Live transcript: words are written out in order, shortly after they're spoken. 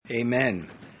Amen.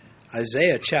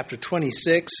 Isaiah chapter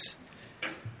 26,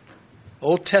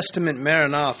 Old Testament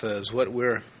Maranatha is what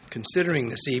we're considering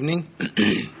this evening.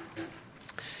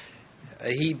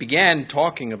 He began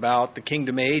talking about the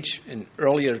kingdom age in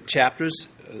earlier chapters,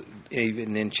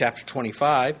 even in chapter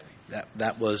 25.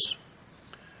 That was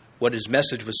what his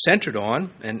message was centered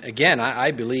on. And again,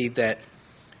 I believe that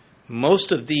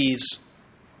most of these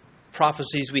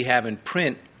prophecies we have in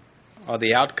print are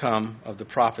the outcome of the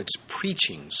prophets'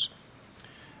 preachings.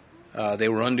 They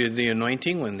were under the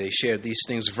anointing when they shared these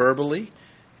things verbally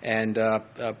and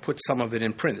put some of it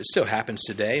in print. It still happens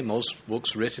today. Most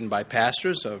books written by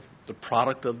pastors are the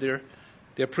product of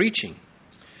their preaching.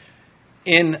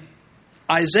 In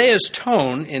Isaiah's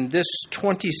tone in this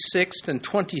 26th and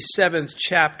 27th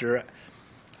chapter,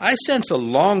 I sense a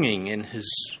longing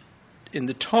in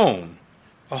the tone,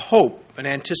 a hope, an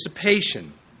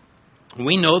anticipation.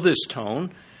 We know this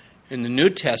tone. In the New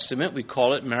Testament, we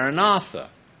call it Maranatha,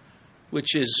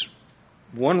 which is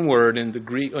one word in the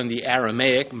Greek, in the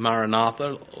Aramaic,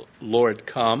 Maranatha, Lord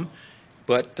come,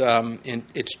 but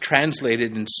it's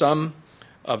translated in some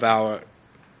of our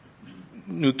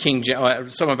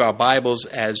some of our Bibles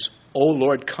as "O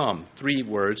Lord come," 3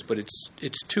 words, but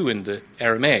it's 2 in the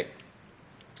Aramaic.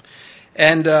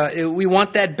 And we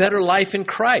want that better life in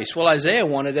Christ. Well, Isaiah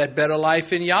wanted that better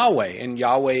life in Yahweh. And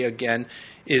Yahweh, again,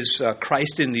 is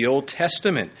Christ in the Old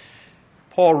Testament.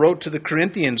 Paul wrote to the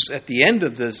Corinthians at the end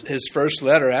of his first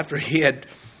letter, after he had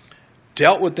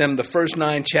dealt with them the first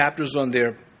 9 chapters on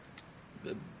their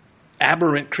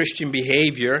aberrant Christian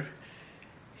behavior.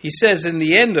 He says in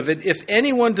the end of it, if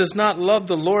anyone does not love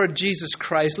the Lord Jesus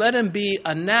Christ, let him be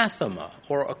anathema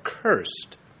or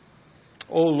accursed.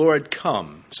 O Lord,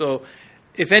 come. So,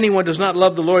 if anyone does not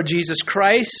love the Lord Jesus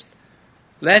Christ,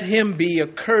 let him be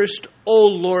accursed. O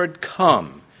Lord,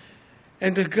 come.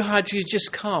 And to God, you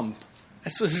just come.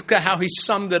 That's how he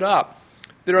summed it up.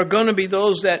 There are going to be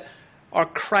those that are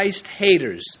Christ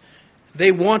haters.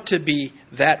 They want to be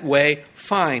that way.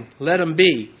 Fine, let them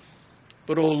be.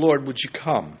 But, oh Lord, would you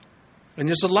come? And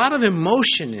there's a lot of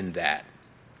emotion in that.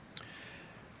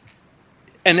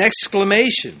 An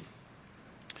exclamation.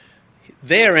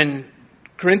 There in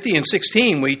Corinthians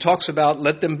 16, where he talks about,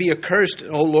 let them be accursed,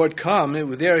 O Lord, come.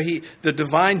 The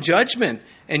divine judgment,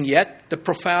 and yet the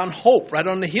profound hope right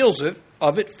on the heels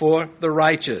of it for the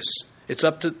righteous. It's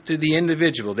up to the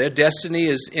individual. Their destiny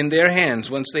is in their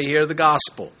hands once they hear the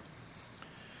gospel.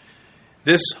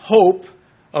 This hope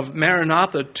of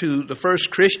Maranatha to the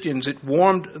first Christians, it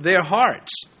warmed their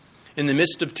hearts. In the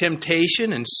midst of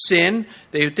temptation and sin,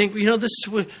 they think,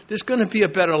 there's going to be a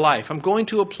better life. I'm going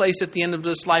to a place at the end of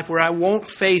this life where I won't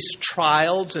face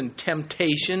trials and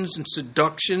temptations and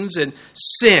seductions and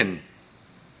sin.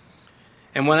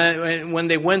 And when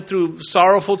they went through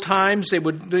sorrowful times, they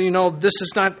would, this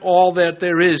is not all that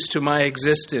there is to my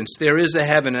existence. There is a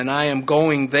heaven, and I am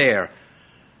going there.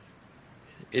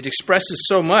 It expresses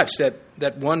so much,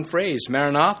 that one phrase,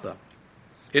 Maranatha.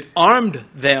 It armed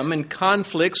them in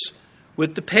conflicts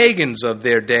with the pagans of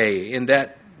their day in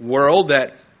that world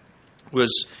that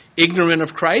was ignorant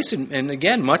of Christ, and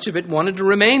again, much of it wanted to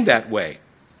remain that way.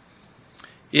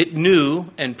 It knew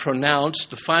and pronounced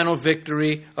the final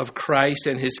victory of Christ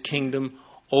and his kingdom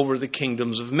over the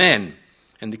kingdoms of men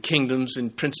and the kingdoms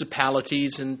and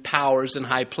principalities and powers and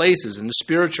high places in the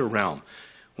spiritual realm.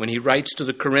 When he writes to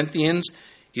the Corinthians,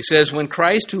 he says, when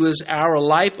Christ, who is our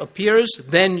life, appears,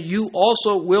 then you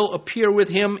also will appear with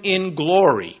him in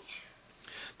glory.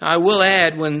 Now, I will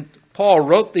add, when Paul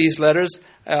wrote these letters,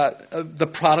 the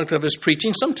product of his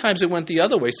preaching, sometimes it went the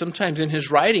other way. Sometimes in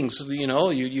his writings,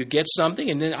 you get something,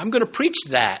 and then I'm going to preach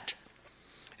that.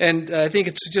 And I think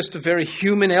it's just a very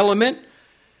human element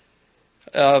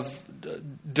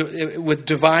with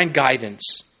divine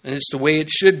guidance. And it's the way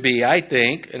it should be, I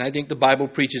think, and I think the Bible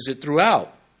preaches it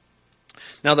throughout.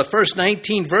 Now, the first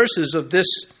 19 verses of this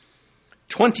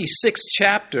 26th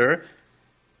chapter,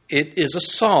 it is a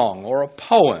song or a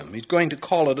poem. He's going to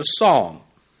call it a song.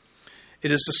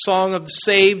 It is the song of the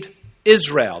saved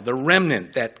Israel, the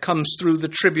remnant that comes through the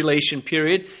tribulation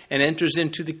period and enters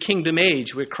into the kingdom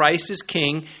age where Christ is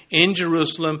king in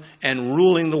Jerusalem and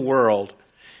ruling the world.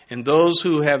 And those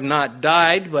who have not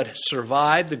died but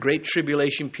survived the great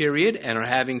tribulation period and are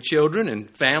having children and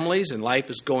families and life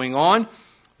is going on,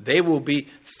 they will be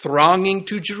thronging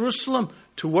to Jerusalem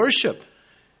to worship.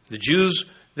 The Jews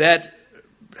that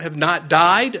have not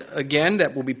died, again,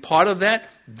 that will be part of that,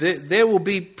 they will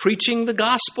be preaching the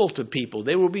gospel to people.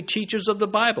 They will be teachers of the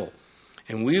Bible.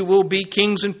 And we will be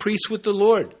kings and priests with the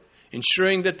Lord,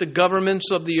 ensuring that the governments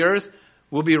of the earth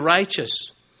will be righteous.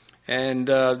 And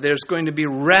there's going to be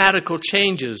radical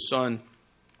changes on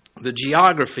the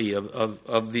geography of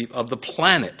the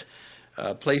planet.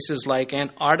 Places like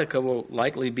Antarctica will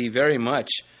likely be very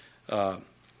much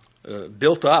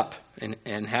built up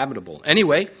and habitable.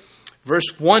 Anyway, verse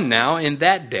 1 now, in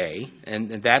that day,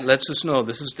 and that lets us know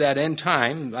this is that end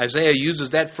time. Isaiah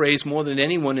uses that phrase more than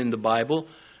anyone in the Bible.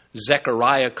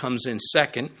 Zechariah comes in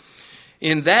second.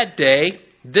 In that day,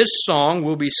 this song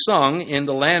will be sung in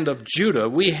the land of Judah.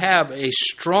 We have a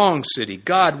strong city.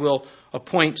 God will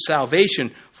appoint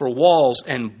salvation for walls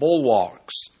and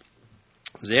bulwarks.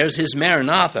 There's his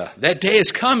Maranatha. That day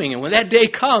is coming, and when that day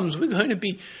comes, we're going to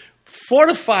be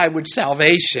fortified with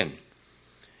salvation.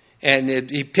 And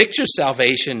he pictures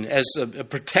salvation as a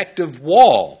protective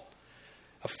wall,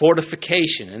 a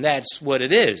fortification, and that's what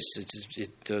it is.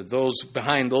 Those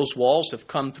behind those walls have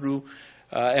come through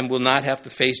and will not have to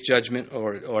face judgment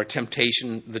or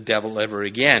temptation, the devil, ever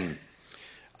again.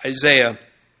 Isaiah,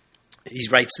 he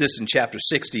writes this in chapter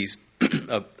 60.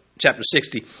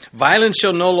 Violence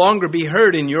shall no longer be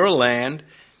heard in your land,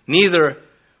 neither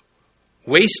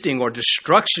wasting or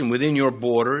destruction within your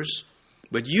borders,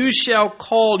 but you shall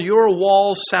call your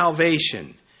walls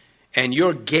salvation and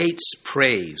your gates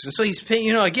praise. And so he's,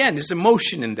 again, there's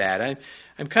emotion in that.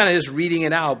 I'm kind of just reading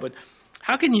it out, but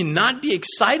how can you not be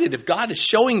excited if God is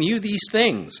showing you these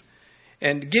things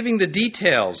and giving the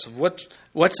details of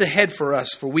what's ahead for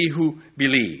us, for we who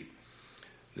believe?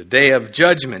 The day of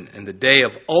judgment and the day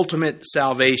of ultimate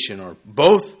salvation are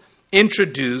both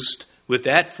introduced with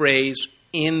that phrase,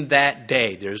 in that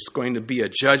day. There's going to be a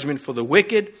judgment for the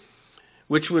wicked,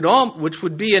 which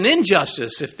would be an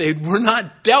injustice if they were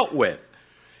not dealt with.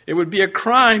 It would be a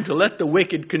crime to let the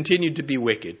wicked continue to be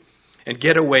wicked and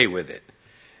get away with it.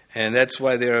 And that's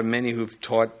why there are many who've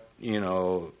taught,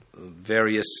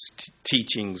 various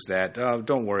teachings that,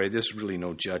 don't worry, there's really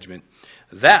no judgment.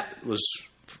 That was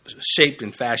shaped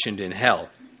and fashioned in hell.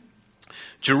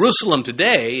 Jerusalem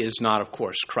today is not, of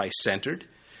course, Christ-centered.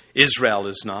 Israel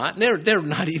is not. They're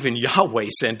not even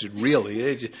Yahweh-centered,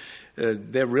 really.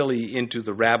 They're really into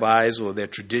the rabbis or their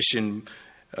tradition,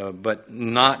 but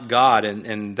not God.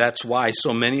 And that's why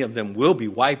so many of them will be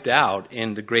wiped out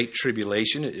in the Great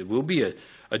Tribulation. It will be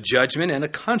a judgment and a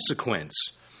consequence.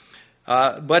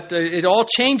 But it all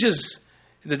changes.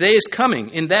 The day is coming.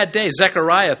 In that day,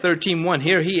 Zechariah 13:1,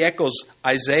 here he echoes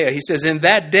Isaiah. He says, in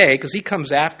that day, because he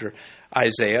comes after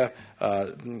Isaiah,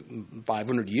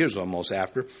 500 years almost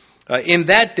after. In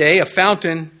that day, a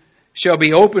fountain shall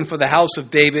be opened for the house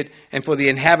of David and for the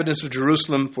inhabitants of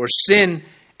Jerusalem for sin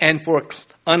and for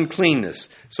uncleanness.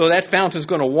 So that fountain is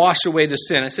going to wash away the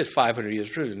sin. I said 500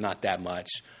 years, really not that much.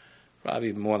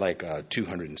 Probably more like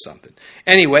 200 and something.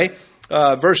 Anyway,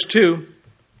 verse 2,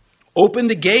 open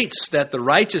the gates that the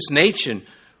righteous nation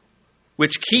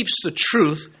which keeps the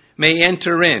truth may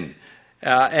enter in.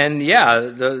 There's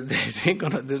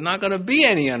not going to be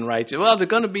any unrighteous. Well, there's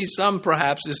going to be some,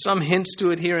 perhaps. There's some hints to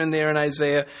it here and there in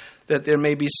Isaiah that there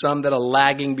may be some that are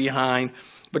lagging behind.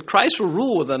 But Christ will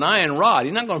rule with an iron rod.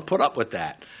 He's not going to put up with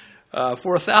that.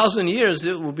 For 1,000 years,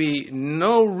 there will be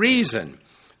no reason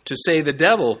to say the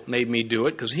devil made me do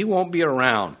it, because he won't be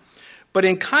around. But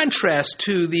in contrast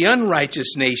to the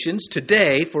unrighteous nations,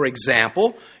 today, for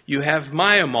example, you have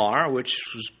Myanmar, which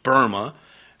was Burma.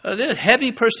 There's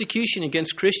heavy persecution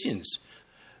against Christians.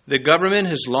 The government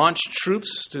has launched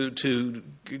troops to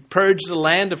purge the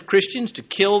land of Christians, to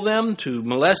kill them, to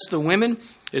molest the women.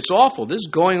 It's awful. This is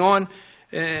going on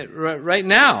right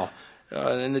now.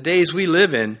 In the days we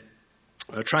live in,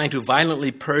 trying to violently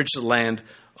purge the land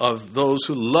of those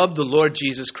who loved the Lord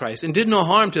Jesus Christ and did no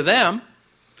harm to them.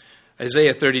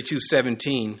 Isaiah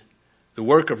 32:17, the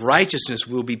work of righteousness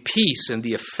will be peace, and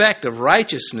the effect of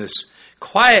righteousness,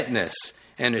 quietness,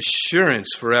 and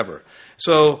assurance forever.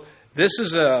 So this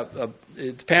is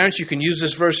parents, you can use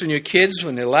this verse on your kids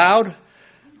when they're loud.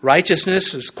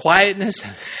 Righteousness is quietness,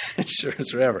 assurance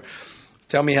forever.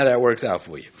 Tell me how that works out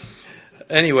for you.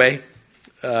 Anyway,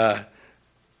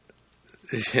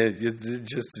 just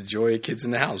the joy of kids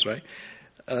in the house, right?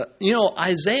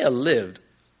 Isaiah lived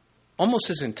almost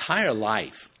his entire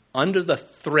life under the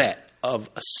threat of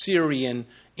Assyrian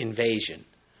invasion.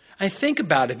 I think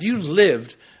about if you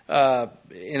lived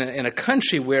in a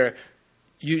country where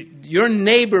your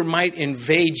neighbor might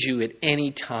invade you at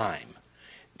any time,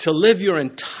 to live your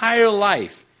entire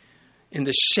life in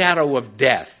the shadow of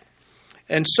death.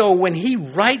 And so when he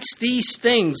writes these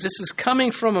things, this is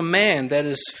coming from a man that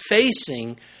is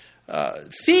facing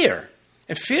fear.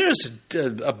 And fear is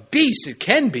a beast. It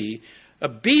can be a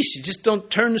beast. You just don't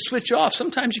turn the switch off.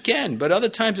 Sometimes you can, but other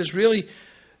times it's really,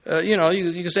 you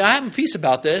can say, I have a peace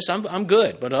about this. I'm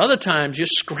good. But other times you're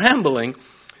scrambling.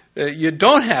 You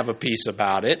don't have a peace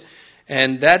about it.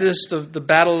 And that is the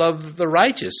battle of the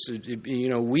righteous.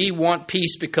 We want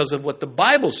peace because of what the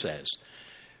Bible says,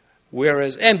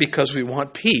 and because we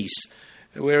want peace.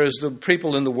 Whereas the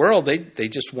people in the world, they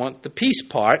just want the peace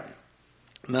part,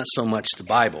 not so much the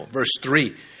Bible. Verse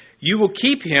 3, you will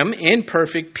keep him in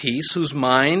perfect peace, whose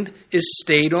mind is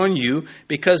stayed on you,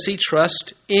 because he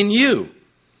trusts in you.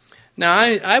 Now,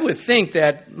 I would think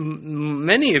that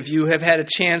many of you have had a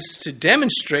chance to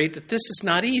demonstrate that this is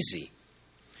not easy.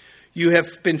 You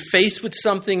have been faced with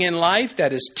something in life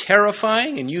that is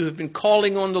terrifying, and you have been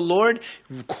calling on the Lord,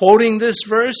 quoting this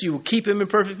verse, you will keep him in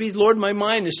perfect peace. Lord, my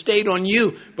mind is stayed on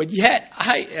you, but yet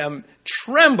I am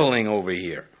trembling over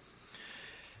here.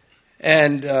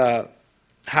 And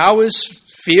how is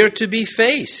fear to be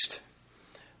faced?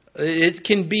 It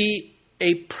can be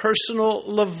a personal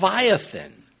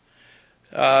leviathan.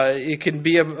 It can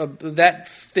be that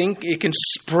thing, it can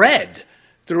spread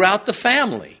throughout the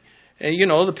family. And,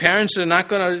 the parents are not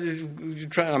going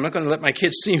to, I'm not going to let my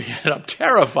kids see me that I'm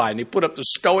terrified. And they put up the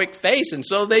stoic face, and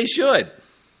so they should.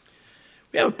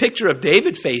 We have a picture of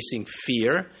David facing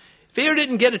fear. Fear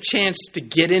didn't get a chance to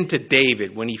get into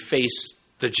David when he faced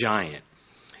the giant.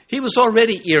 He was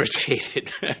already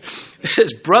irritated.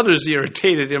 His brothers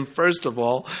irritated him, first of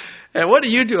all. And what are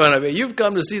you doing? You've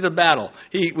come to see the battle.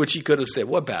 Which he could have said,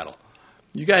 what battle?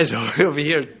 You guys are over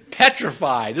here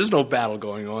petrified. There's no battle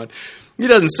going on. He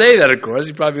doesn't say that, of course.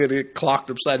 He probably would get clocked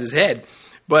upside his head.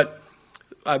 But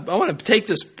I want to take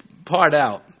this part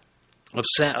out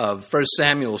of 1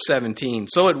 Samuel 17.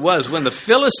 So it was when the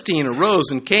Philistine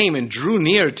arose and came and drew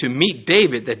near to meet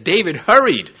David, that David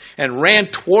hurried and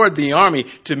ran toward the army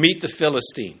to meet the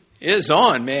Philistine. It's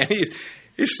on, man.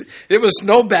 There was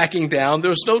no backing down.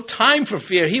 There was no time for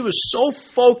fear. He was so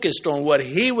focused on what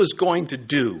he was going to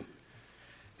do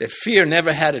that fear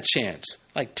never had a chance,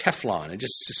 like Teflon. It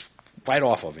just right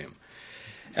off of him.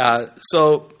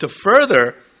 So to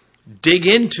further dig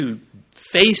into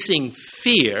facing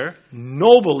fear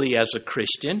nobly as a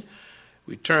Christian,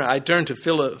 I turn to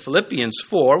Philippians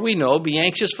 4. We know, be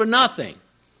anxious for nothing,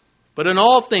 but in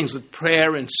all things with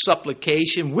prayer and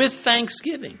supplication, with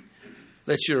thanksgiving,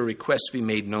 let your requests be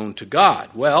made known to God.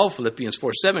 Well, Philippians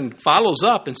 4:7 follows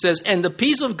up and says, and the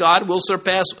peace of God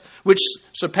which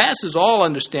surpasses all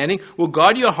understanding, will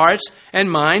guard your hearts and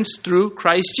minds through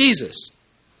Christ Jesus.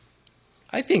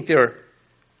 I think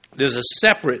there's a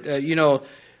separate,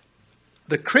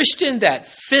 the Christian that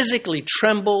physically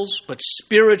trembles but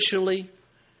spiritually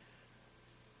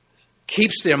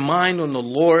keeps their mind on the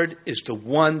Lord is the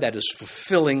one that is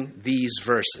fulfilling these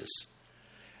verses.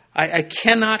 I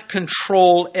cannot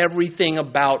control everything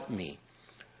about me,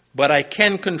 but I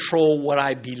can control what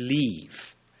I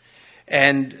believe.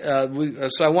 And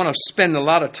so I want to spend a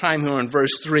lot of time here on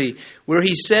verse 3, where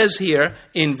he says here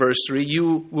in verse 3,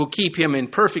 you will keep him in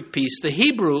perfect peace. The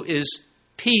Hebrew is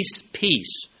peace,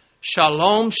 peace.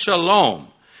 Shalom,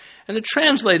 shalom. And the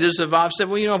translators have said,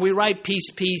 well, if we write peace,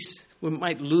 peace, we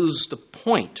might lose the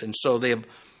point. And so they have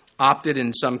opted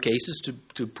in some cases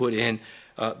to put in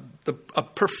a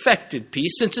perfected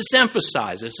peace, since it's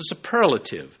emphasized, it's a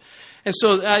superlative. And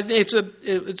so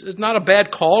it's not a bad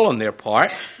call on their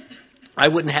part. I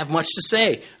wouldn't have much to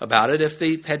say about it if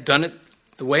they had done it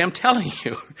the way I'm telling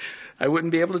you. I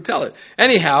wouldn't be able to tell it.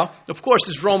 Anyhow, of course,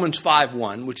 it's Romans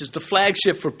 5:1, which is the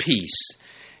flagship for peace.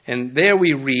 And there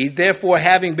we read, therefore,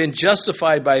 having been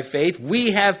justified by faith,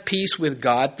 we have peace with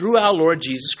God through our Lord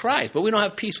Jesus Christ. But we don't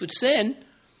have peace with sin.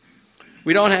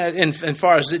 We don't have, as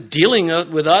far as it dealing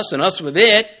with us and us with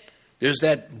it, there's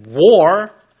that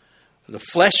war, the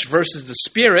flesh versus the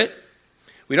spirit.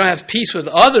 We don't have peace with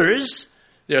others.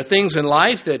 There are things in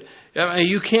life that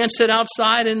you can't sit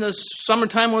outside in the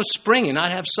summertime or spring and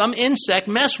not have some insect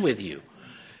mess with you.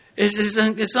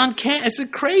 It's uncanny. It's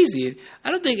crazy. I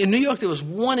don't think in New York there was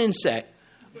one insect,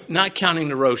 not counting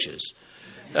the roaches,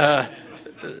 and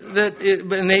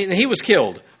he was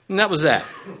killed, and that was that.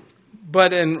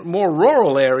 But in more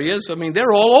rural areas,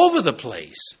 they're all over the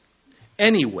place.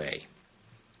 Anyway,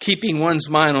 keeping one's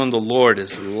mind on the Lord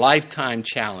is a lifetime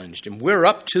challenge, and we're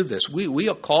up to this. We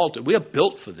are called to. We are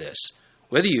built for this,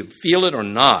 whether you feel it or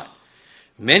not.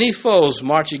 Many foes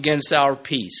march against our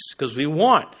peace because we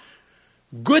want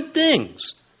good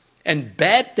things, and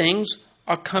bad things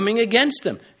are coming against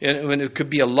them. And it could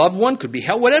be a loved one, could be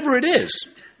hell, whatever it is.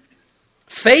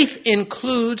 Faith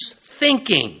includes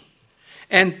thinking.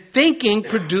 And thinking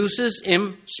produces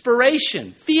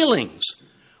inspiration, feelings.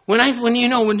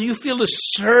 When you feel a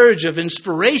surge of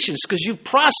inspiration, it's because you've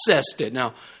processed it.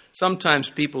 Now, sometimes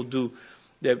people do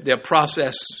their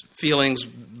process feelings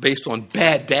based on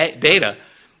bad data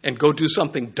and go do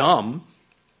something dumb.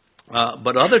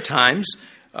 But other times,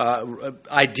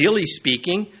 Ideally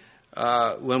speaking,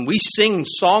 when we sing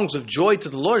songs of joy to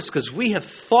the Lord, it's because we have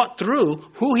thought through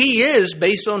who He is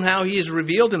based on how He has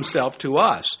revealed Himself to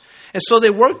us. And so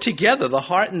they work together, the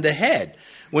heart and the head.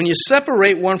 When you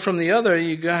separate one from the other,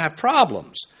 you're going to have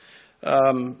problems.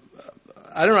 I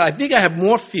don't know. I think I have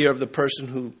more fear of the person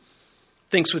who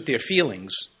thinks with their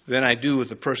feelings than I do with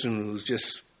the person who's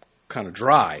just kind of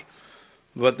dry.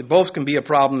 But they both can be a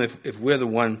problem if we're the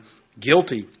one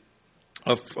guilty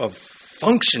of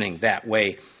functioning that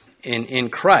way in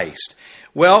Christ.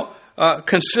 Well,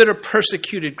 consider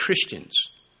persecuted Christians.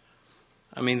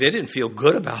 I mean, they didn't feel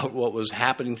good about what was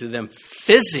happening to them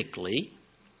physically.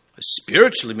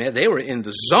 Spiritually, man, they were in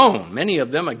the zone. Many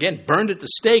of them, again, burned at the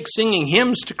stake singing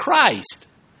hymns to Christ.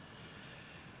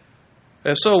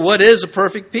 And so what is a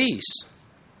perfect peace?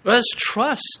 Well, it's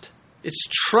trust. It's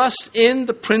trust in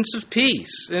the Prince of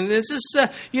Peace. And this is,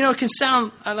 it can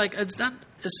sound like it's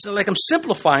like I'm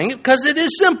simplifying it because it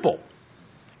is simple.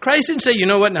 Christ didn't say, you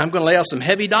know what, now I'm going to lay out some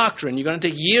heavy doctrine. You're going to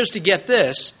take years to get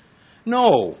this.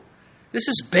 No. This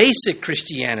is basic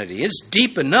Christianity. It's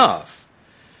deep enough.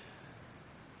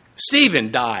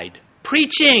 Stephen died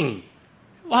preaching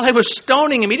while they were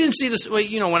stoning him. He didn't see this. Well,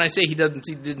 when I say he didn't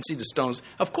see the stones,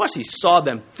 of course he saw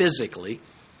them physically,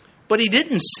 but he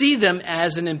didn't see them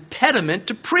as an impediment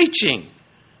to preaching.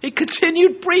 He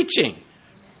continued preaching.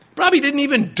 Probably didn't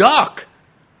even duck.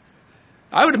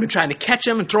 I would have been trying to catch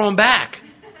him and throw him back.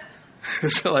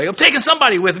 So I'm taking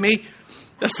somebody with me.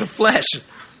 That's the flesh.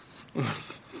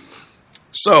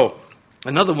 So,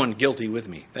 another one guilty with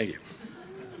me. Thank you.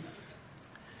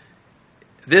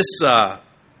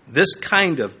 This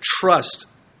kind of trust,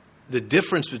 the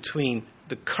difference between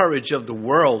the courage of the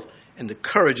world and the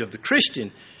courage of the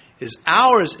Christian, is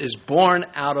ours is born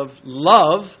out of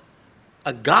love,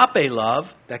 agape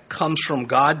love, that comes from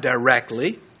God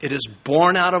directly. It is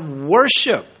born out of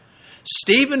worship.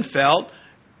 Stephen felt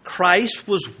Christ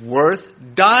was worth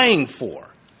dying for,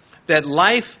 that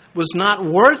life was not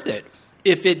worth it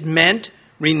if it meant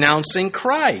renouncing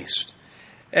Christ.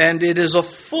 And it is a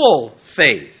full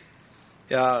faith.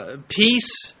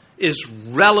 Peace is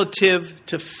relative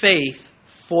to faith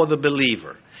for the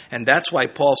believer. And that's why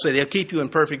Paul said he'll keep you in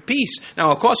perfect peace.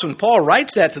 Now, of course, when Paul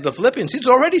writes that to the Philippians, he's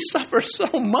already suffered so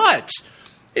much.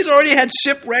 He's already had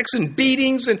shipwrecks and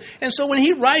beatings. And so when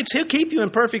he writes, he'll keep you in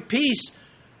perfect peace,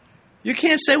 you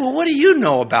can't say, well, what do you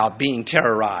know about being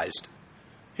terrorized?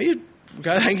 He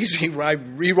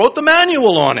wrote the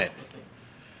manual on it.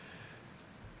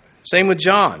 Same with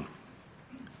John.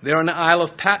 They're on the Isle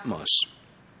of Patmos.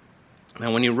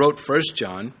 Now, when he wrote 1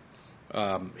 John,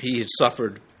 he had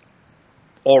suffered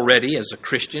already as a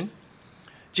Christian.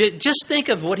 Just think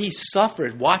of what he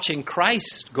suffered watching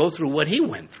Christ go through what he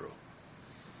went through.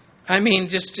 I mean,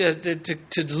 just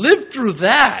to live through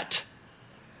that.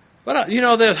 But,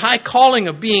 the high calling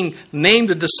of being named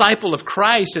a disciple of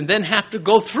Christ and then have to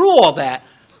go through all that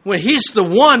when he's the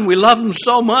one, we love him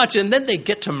so much, and then they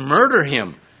get to murder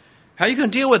him. How are you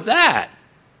going to deal with that?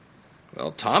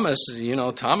 Well, Thomas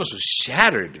was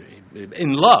shattered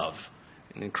in love,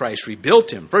 and then Christ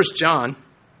rebuilt him. 1 John,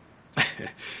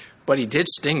 but he did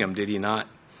sting him, did he not?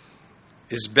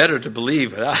 It's better to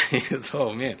believe.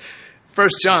 Oh, man. 1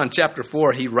 John chapter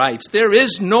 4, he writes, there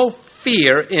is no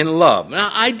fear in love. Now,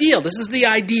 ideal. This is the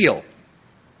ideal.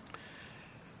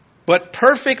 But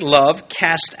perfect love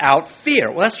casts out fear.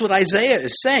 Well, that's what Isaiah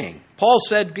is saying. Paul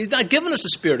said, he's not given us a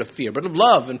spirit of fear, but of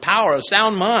love and power, a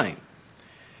sound mind.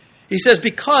 He says,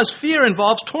 because fear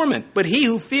involves torment, but he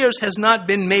who fears has not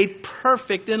been made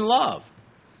perfect in love.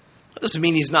 That doesn't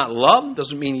mean he's not loved.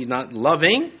 Doesn't mean he's not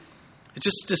loving. It's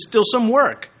just still some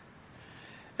work.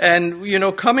 And,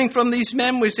 coming from these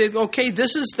men, we say, okay,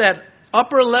 this is that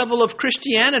upper level of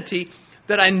Christianity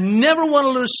that I never want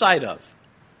to lose sight of.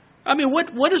 I mean,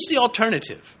 what is the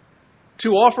alternative?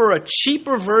 To offer a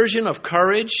cheaper version of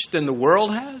courage than the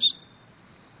world has?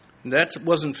 That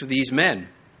wasn't for these men.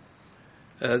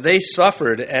 They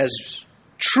suffered as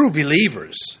true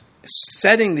believers,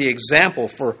 setting the example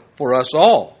for us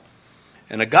all.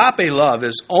 And agape love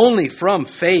is only from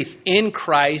faith in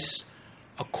Christ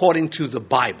according to the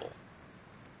Bible.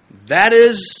 That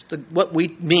is what we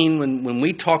mean when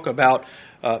we talk about,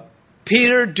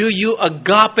 Peter, do you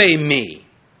agape me?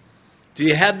 Do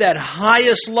you have that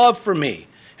highest love for me?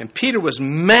 And Peter was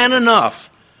man enough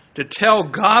to tell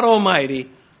God Almighty,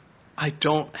 I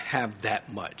don't have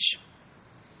that much.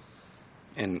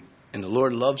 And the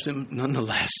Lord loves him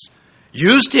nonetheless.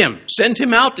 Used him, sent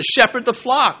him out to shepherd the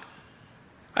flock.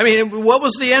 I mean, what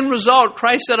was the end result?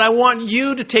 Christ said, I want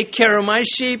you to take care of my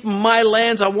sheep, my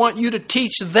lambs. I want you to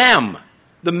teach them.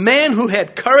 The man who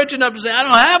had courage enough to say, I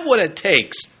don't have what it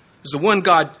takes. is the one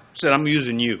God said, I'm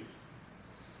using you.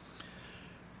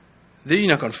 You're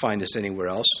not going to find this anywhere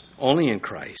else, only in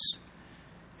Christ.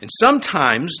 And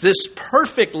sometimes this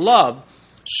perfect love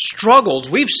struggles.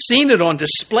 We've seen it on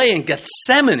display in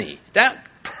Gethsemane. That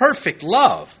perfect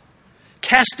love,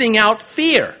 casting out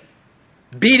fear,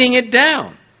 beating it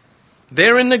down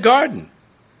there in the garden,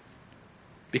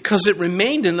 because it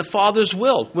remained in the Father's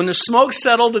will. When the smoke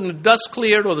settled and the dust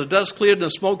cleared, or the dust cleared and the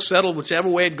smoke settled, whichever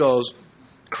way it goes,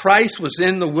 Christ was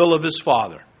in the will of his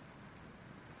Father.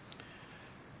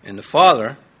 And the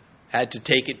Father had to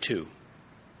take it too.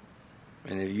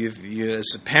 And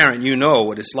as a parent, you know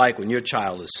what it's like when your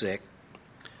child is sick.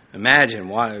 Imagine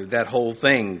that whole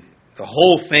thing, the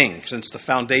whole thing since the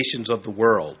foundations of the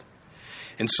world.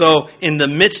 And so in the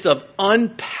midst of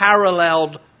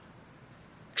unparalleled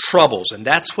troubles, and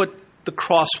that's what the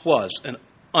cross was, an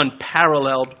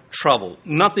unparalleled trouble.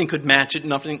 Nothing could match it,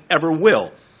 nothing ever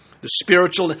will. The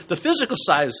spiritual, the physical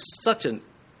side is such an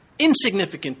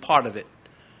insignificant part of it.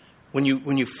 When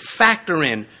you factor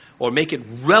in or make it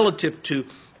relative to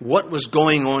what was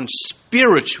going on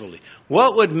spiritually,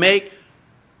 what would make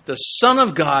the Son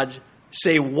of God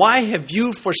say, "Why have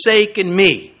you forsaken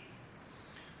me?"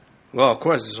 Well, of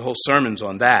course, there's whole sermons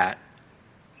on that.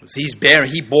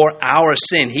 He bore our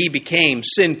sin. He became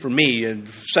sin for me. In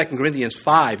 2 Corinthians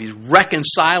 5, he's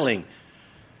reconciling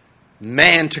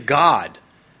man to God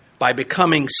by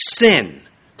becoming sin,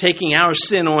 taking our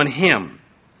sin on him.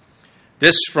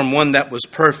 This from one that was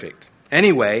perfect.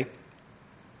 Anyway,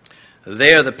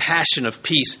 there the passion of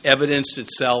peace evidenced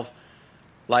itself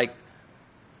like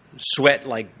sweat,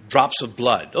 like drops of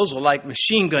blood. Those are like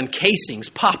machine gun casings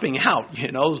popping out,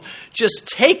 just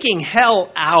taking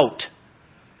hell out.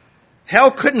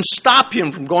 Hell couldn't stop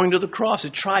him from going to the cross.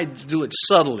 It tried to do it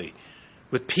subtly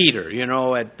with Peter,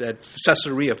 at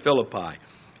Caesarea Philippi.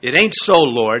 It ain't so,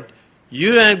 Lord.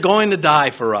 You ain't going to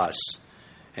die for us.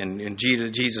 And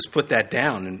Jesus put that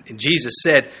down. And Jesus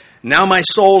said, now my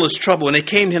soul is troubled.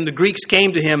 And the Greeks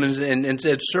came to him and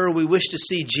said, Sir, we wish to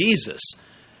see Jesus.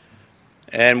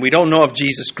 And we don't know if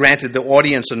Jesus granted the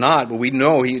audience or not, but we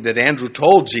know that Andrew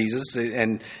told Jesus,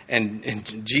 and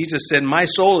Jesus said, my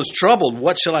soul is troubled.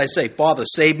 What shall I say? Father,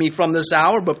 save me from this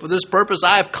hour, but for this purpose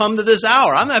I have come to this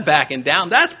hour. I'm not backing down.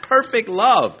 That's perfect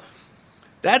love.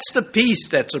 That's the peace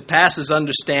that surpasses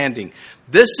understanding.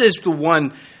 This is the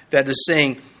one that is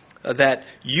saying that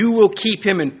you will keep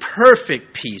him in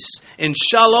perfect peace, in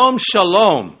shalom,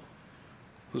 shalom,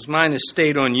 whose mind is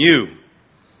stayed on you.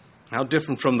 How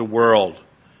different from the world.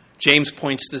 James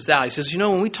points this out. He says,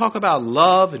 when we talk about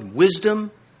love and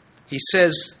wisdom, he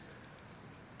says,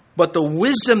 but the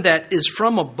wisdom that is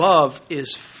from above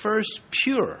is first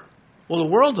pure. Well, the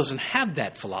world doesn't have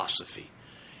that philosophy.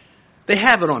 They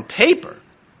have it on paper,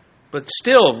 but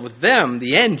still with them,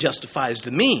 the end justifies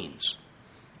the means.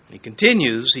 He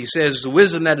continues, he says, the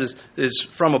wisdom that is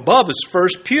from above is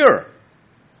first pure,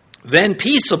 then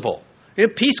peaceable.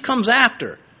 Peace comes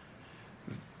after.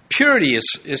 Purity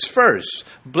is first.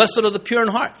 Blessed are the pure in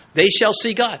heart. They shall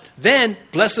see God. Then,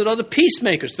 blessed are the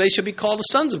peacemakers. They shall be called the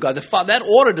sons of God. That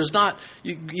order does not,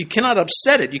 you cannot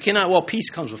upset it. You cannot, peace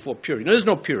comes before purity. No, there's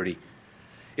no purity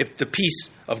if the peace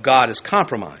of God is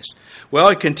compromised. Well,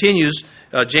 it continues,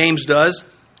 James does,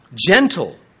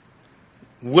 gentle,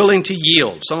 willing to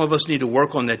yield. Some of us need to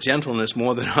work on that gentleness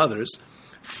more than others.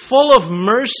 Full of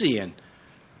mercy and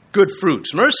good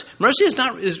fruits. Mercy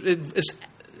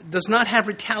does not have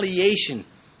retaliation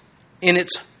in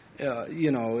its,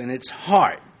 in its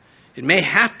heart. It may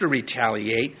have to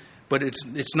retaliate, but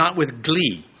it's not with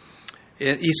glee.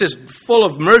 He says, full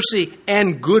of mercy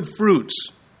and good fruits,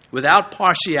 without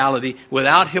partiality,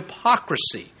 without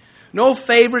hypocrisy. No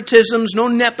favoritisms, no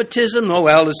nepotism.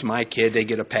 It's my kid, they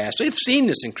get a pass. We've seen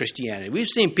this in Christianity. We've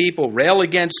seen people rail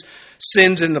against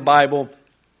sins in the Bible,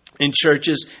 in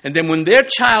churches, and then when their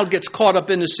child gets caught up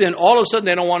in the sin, all of a sudden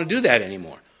they don't want to do that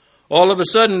anymore. All of a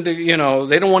sudden, they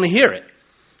don't want to hear it.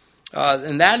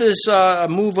 And that is a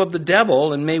move of the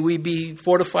devil, and may we be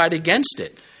fortified against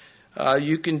it.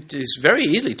 It's very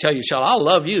easily tell your child, I'll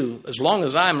love you as long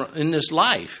as I'm in this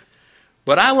life.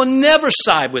 But I will never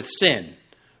side with sin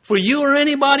for you or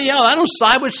anybody else. I don't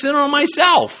side with sin on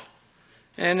myself.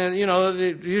 And,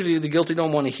 usually the guilty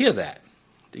don't want to hear that.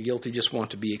 The guilty just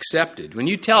want to be accepted. When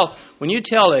you tell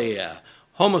a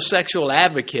homosexual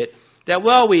advocate that,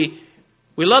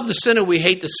 we love the sinner, we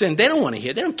hate the sin, they don't want to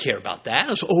hear. They don't care about that.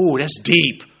 That's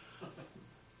deep.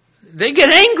 They get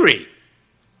angry.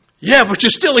 Yeah, but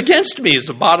you're still against me is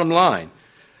the bottom line.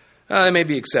 There may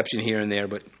be exception here and there,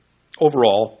 but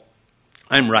overall,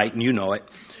 I'm right and you know it.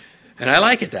 And I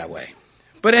like it that way.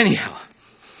 But anyhow,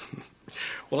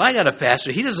 well, I got a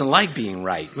pastor. He doesn't like being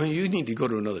right. Well, you need to go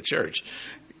to another church.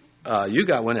 You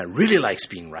got one that really likes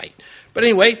being right. But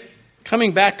anyway,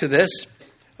 coming back to this,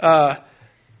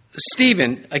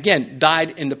 Stephen, again,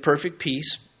 died in the perfect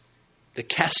peace to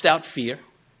cast out fear.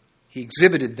 He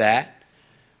exhibited that.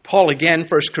 Paul again,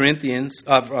 Philippians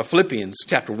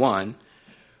chapter 1.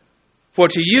 For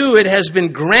to you it has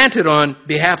been granted on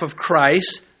behalf of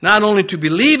Christ, not only to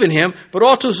believe in him, but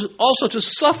also to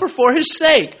suffer for his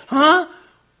sake. Huh?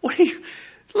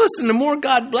 Listen, the more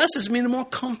God blesses me, the more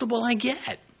comfortable I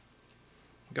get.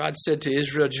 God said to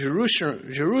Israel,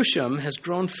 Jerusalem has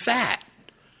grown fat.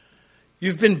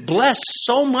 You've been blessed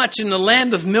so much in the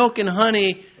land of milk and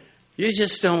honey, you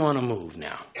just don't want to move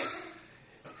now.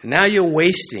 And now you're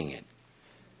wasting it.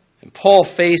 And Paul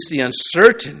faced the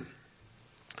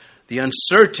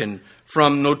uncertain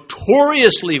from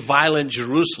notoriously violent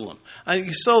Jerusalem.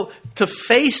 So to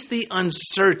face the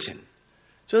uncertain,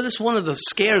 so that's one of the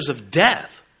scares of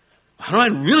death. How do I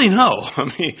really know?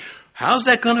 I mean, how's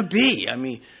that going to be? I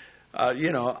mean,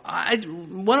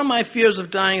 one of my fears of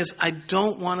dying is I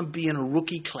don't want to be in a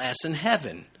rookie class in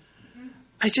heaven.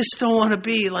 I just don't want to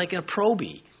be like a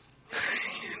probie.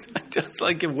 I just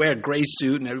like to wear a gray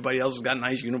suit and everybody else has got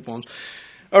nice uniforms.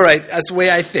 All right, that's the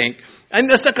way I think. And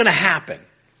that's not going to happen.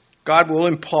 God will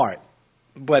impart.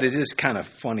 But it is kind of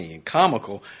funny and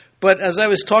comical. But as I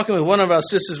was talking with one of our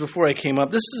sisters before I came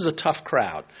up, this is a tough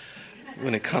crowd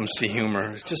when it comes to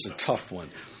humor. It's just a tough one.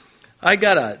 I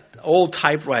got an old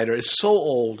typewriter. It's so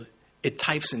old, it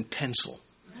types in pencil.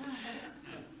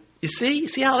 You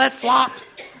see how that flopped?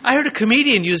 I heard a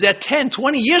comedian use that 10,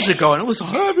 20 years ago, and it was,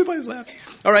 everybody's laughing.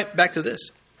 All right, back to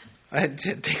this. I had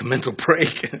to take a mental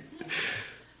break.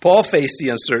 Paul faced the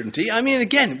uncertainty. I mean,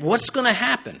 again, what's going to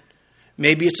happen?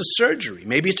 Maybe it's a surgery.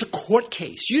 Maybe it's a court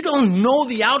case. You don't know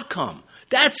the outcome.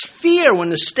 That's fear when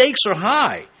the stakes are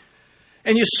high.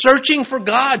 And you're searching for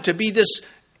God to be this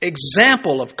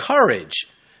example of courage,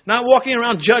 not walking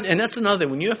around judging. And that's another.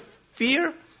 When you have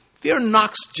fear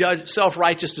knocks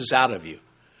self-righteousness out of you.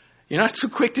 You're not too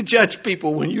quick to judge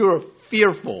people when you're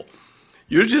fearful.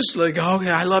 You're just like, okay,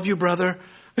 I love you, brother.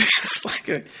 It's like,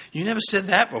 you never said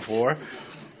that before.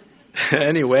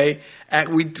 Anyway,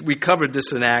 we covered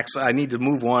this in Acts. I need to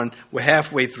move on. We're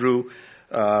halfway through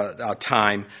our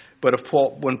time. But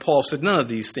when Paul said, none of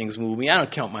these things move me, I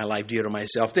don't count my life dear to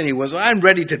myself, then he was, I'm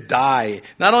ready to die,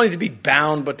 not only to be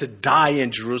bound, but to die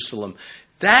in Jerusalem.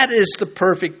 That is the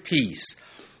perfect peace.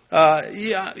 What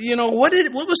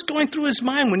was going through his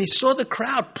mind when he saw the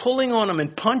crowd pulling on him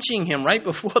and punching him right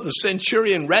before the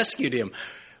centurion rescued him?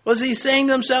 Was he saying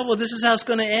to himself, well, this is how it's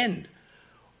going to end?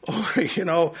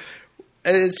 Or,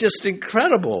 it's just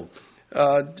incredible.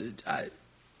 He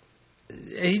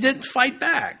didn't fight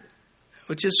back,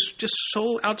 which is just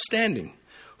so outstanding.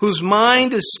 Whose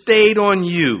mind is stayed on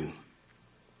you.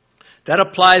 That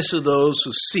applies to those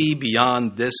who see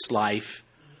beyond this life.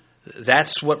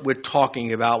 That's what we're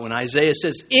talking about when Isaiah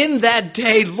says, in that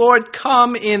day, Lord,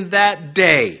 come in that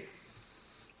day.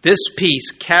 This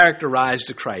peace characterized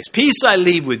the Christ. Peace I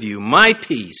leave with you. My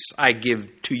peace I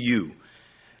give to you.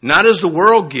 Not as the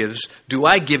world gives, do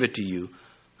I give it to you.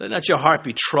 Let not your heart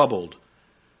be troubled.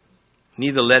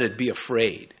 Neither let it be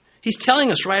afraid. He's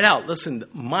telling us right out, listen,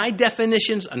 my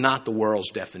definitions are not the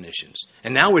world's definitions.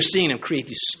 And now we're seeing him create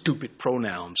these stupid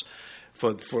pronouns.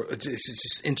 It's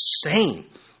just insane.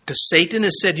 Because Satan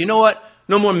has said, you know what?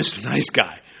 No more Mr. Nice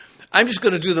Guy. I'm just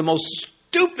going to do the most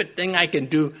stupid thing I can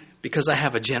do because I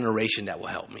have a generation that will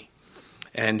help me.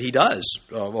 And he does,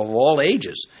 of all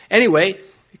ages. Anyway,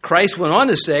 Christ went on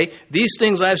to say, these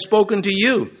things I have spoken to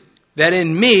you, that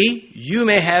in me you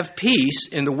may have peace.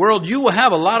 In the world you will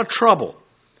have a lot of trouble.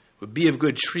 But be of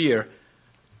good cheer.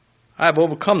 I have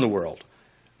overcome the world.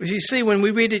 But you see, when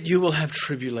we read it, you will have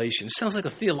tribulation. It sounds like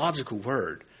a theological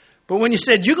word. But when you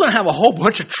said, you're going to have a whole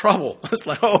bunch of trouble, it's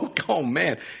like, oh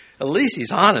man, at least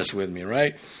he's honest with me,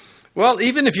 right? Well,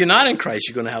 even if you're not in Christ,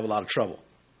 you're going to have a lot of trouble.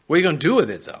 What are you going to do with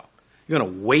it, though? You're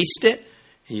going to waste it?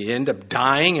 You end up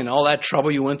dying and all that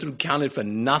trouble you went through counted for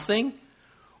nothing?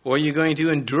 Or you're going to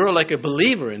endure like a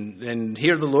believer and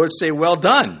hear the Lord say, well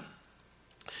done.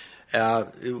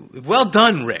 Well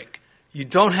done, Rick. You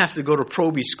don't have to go to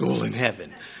probie school in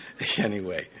heaven.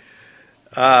 Anyway,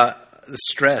 the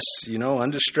stress,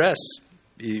 under stress,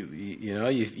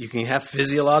 you can have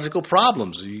physiological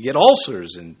problems. You get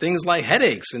ulcers and things like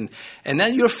headaches, and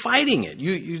then you're fighting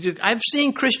it. I've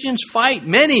seen Christians fight,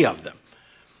 many of them.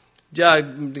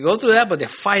 Go through that, but they're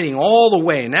fighting all the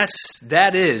way, and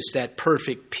that is that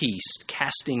perfect peace,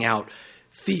 casting out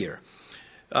fear.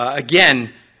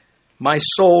 Again, my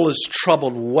soul is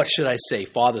troubled. What should I say?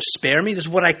 Father, spare me. This is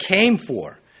what I came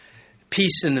for.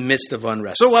 peace in the midst of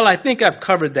unrest. So, well, I think I've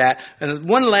covered that. And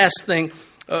one last thing,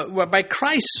 by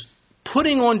Christ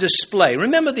putting on display,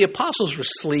 remember the apostles were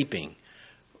sleeping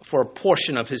for a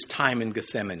portion of his time in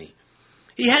Gethsemane.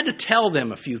 He had to tell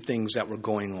them a few things that were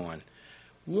going on.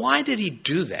 Why did he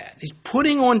do that? He's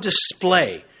putting on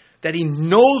display that he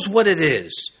knows what it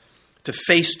is to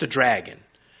face the dragon.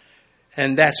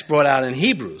 And that's brought out in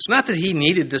Hebrews. Not that he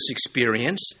needed this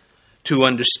experience to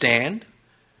understand,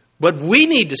 but we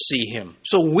need to see him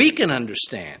so we can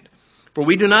understand. For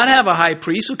we do not have a high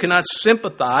priest who cannot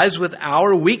sympathize with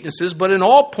our weaknesses, but in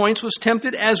all points was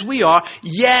tempted as we are,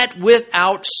 yet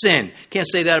without sin. Can't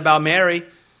say that about Mary.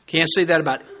 Can't say that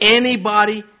about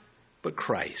anybody but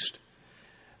Christ.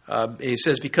 He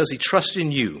says, because he trusts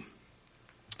in you.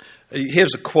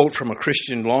 Here's a quote from a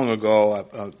Christian long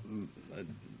ago.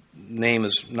 Name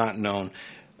is not known.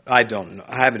 I don't know.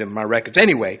 I have it in my records.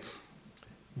 Anyway,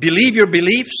 believe your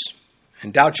beliefs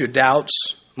and doubt your doubts.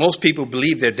 Most people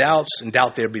believe their doubts and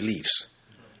doubt their beliefs.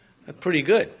 That's pretty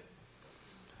good.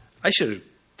 I should have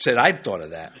said I'd thought of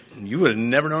that, and you would have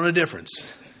never known a difference.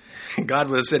 God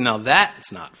would have said, now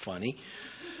that's not funny.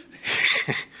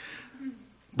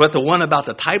 But the one about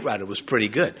the typewriter was pretty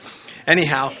good.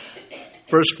 Anyhow,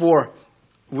 verse 4,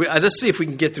 let's see if we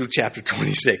can get through chapter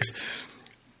 26.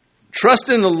 Trust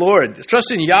in the Lord.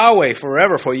 Trust in Yahweh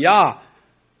forever, for Yahweh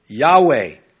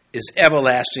is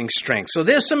everlasting strength. So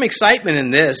there's some excitement in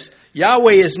this.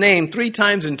 Yahweh is named 3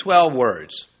 times in 12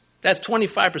 words. That's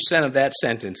 25% of that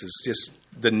sentence is just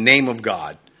the name of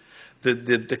God,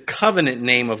 the covenant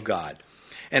name of God.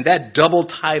 And that double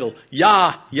title,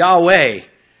 Yahweh,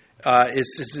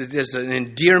 there's an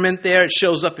endearment there. It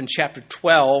shows up in chapter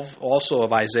 12 also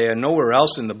of Isaiah, nowhere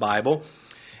else in the Bible.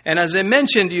 And as I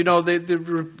mentioned, you know,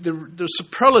 the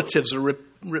superlatives are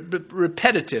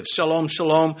repetitive. Shalom,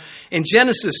 shalom. In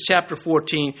Genesis chapter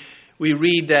 14, we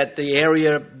read that the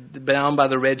area bound by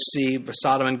the Red Sea,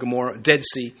 Sodom and Gomorrah, Dead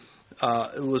Sea,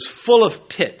 it was full of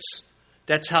pits.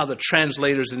 That's how the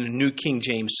translators in the New King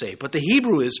James say. But the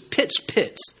Hebrew is pits,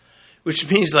 which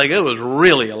means like it was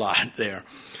really a lot there.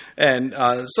 And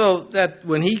so that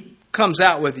when he comes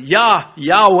out with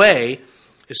Yahweh,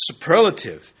 is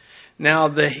superlative. Now,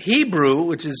 the Hebrew,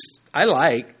 which is, I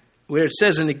like, where it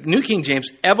says in the New King James,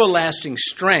 everlasting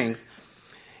strength,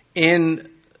 in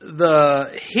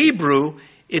the Hebrew,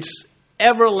 it's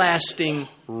everlasting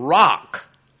rock.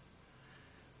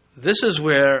 This is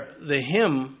where the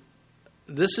hymn,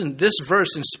 this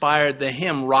verse inspired the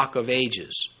hymn Rock of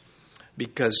Ages,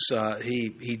 because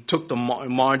he took the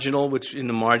marginal, which in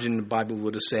the margin the Bible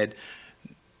would have said,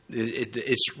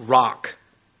 it's rock.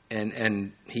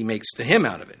 And he makes the hymn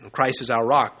out of it. And Christ is our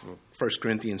rock, 1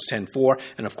 Corinthians 10:4,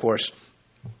 and of course,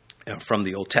 from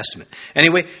the Old Testament.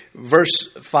 Anyway, verse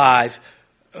 5,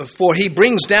 for he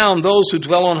brings down those who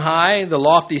dwell on high, the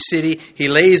lofty city. He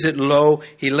lays it low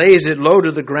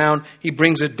to the ground. He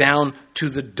brings it down to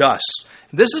the dust.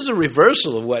 This is a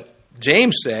reversal of what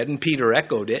James said, and Peter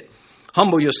echoed it.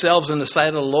 Humble yourselves in the sight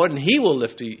of the Lord, and he will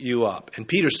lift you up. And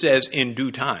Peter says, in due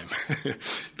time.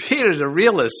 Peter's a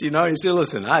realist, you know. He said,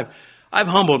 listen, I've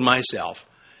humbled myself.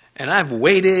 And I've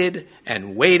waited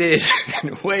and waited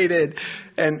and waited.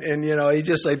 And you know, he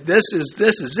just like, this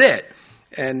is it.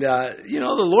 And, you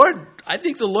know, the Lord, I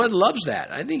think the Lord loves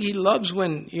that. I think he loves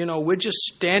when, you know, we're just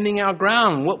standing our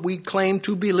ground, what we claim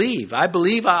to believe. I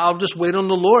believe I'll just wait on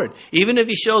the Lord. Even if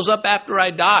he shows up after I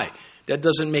die, that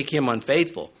doesn't make him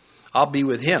unfaithful. I'll be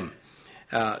with him.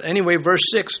 Anyway, verse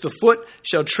 6, the foot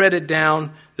shall tread it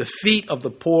down, the feet of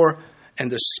the poor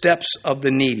and the steps of the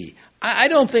needy. I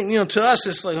don't think, you know, to us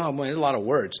it's like, oh, boy, there's a lot of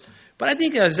words. But I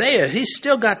think Isaiah, he's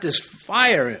still got this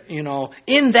fire, you know,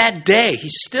 in that day. He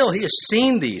has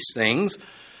seen these things.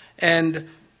 And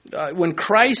when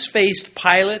Christ faced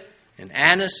Pilate and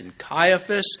Annas and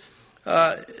Caiaphas,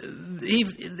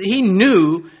 he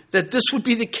knew that this would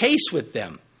be the case with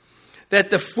them. That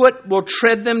the foot will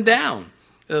tread them down,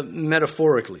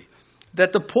 metaphorically.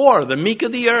 That the poor, the meek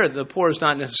of the earth, the poor is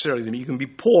not necessarily the meek. You can be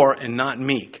poor and not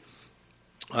meek.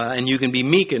 And you can be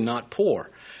meek and not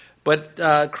poor. But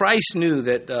Christ knew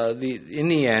that in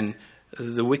the end,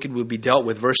 the wicked would be dealt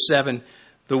with. Verse 7,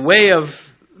 the way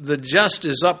of the just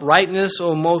is uprightness,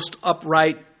 O most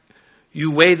upright.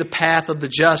 You weigh the path of the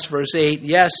just. Verse 8,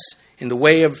 yes, in the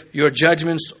way of your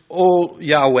judgments, O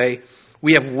Yahweh,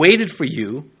 we have waited for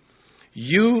you.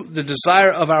 You, the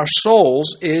desire of our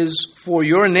souls, is for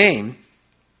your name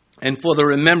and for the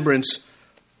remembrance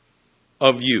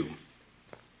of you.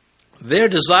 Their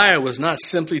desire was not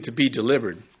simply to be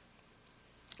delivered.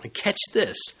 And catch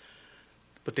this,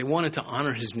 but they wanted to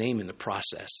honor his name in the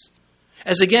process.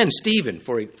 As again, Stephen,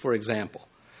 for example.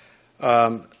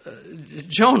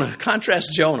 Jonah, contrast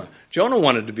Jonah. Jonah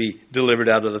wanted to be delivered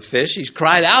out of the fish. He's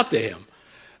cried out to him.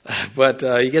 But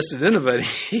he gets to Nineveh, and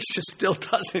he just still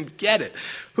doesn't get it.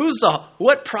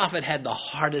 What prophet had the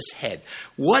hardest head?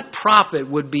 What prophet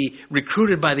would be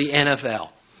recruited by the NFL?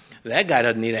 That guy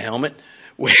doesn't need a helmet.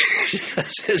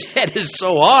 His head is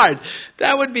so hard.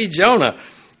 That would be Jonah.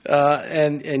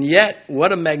 And yet,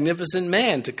 what a magnificent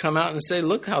man to come out and say,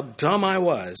 look how dumb I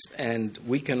was. And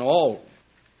we can all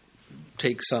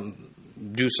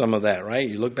do some of that, right?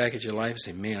 You look back at your life and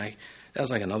say, man, that was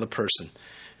like another person.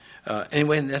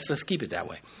 Anyway, let's keep it that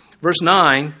way. Verse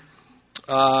 9,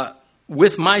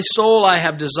 with my soul I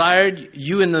have desired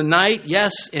you in the night.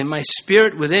 Yes, in my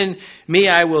spirit within me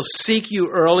I will seek you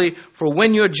early. For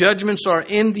when your judgments are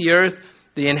in the earth,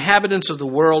 the inhabitants of the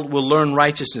world will learn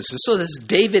righteousness. And so this is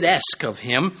David-esque of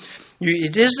him.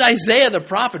 It is Isaiah the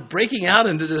prophet breaking out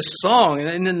into this song. And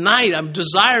in the night I'm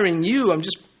desiring you. I'm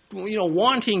just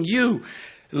wanting you.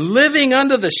 Living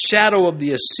under the shadow of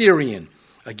the Assyrian.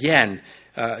 Again,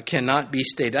 cannot be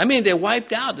stated. I mean, they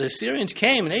wiped out. The Assyrians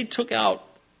came and they took out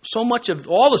so much of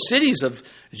all the cities of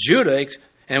Judah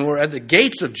and were at the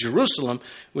gates of Jerusalem.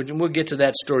 We'll get to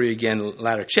that story again in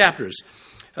latter chapters.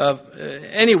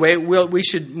 Anyway, we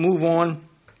should move on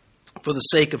for the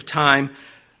sake of time.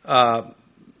 But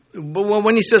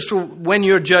when he says, for when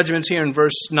your judgments here in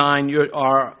verse 9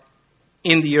 are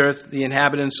in the earth, the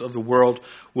inhabitants of the world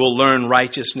will learn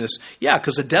righteousness. Yeah,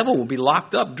 because the devil will be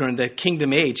locked up during the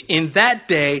kingdom age. In that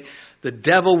day, the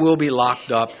devil will be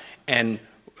locked up and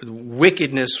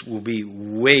wickedness will be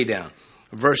way down.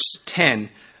 Verse 10,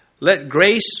 let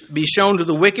grace be shown to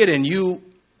the wicked, and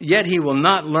yet he will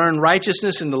not learn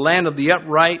righteousness in the land of the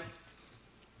upright.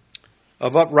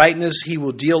 Of uprightness he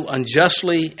will deal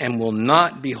unjustly and will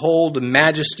not behold the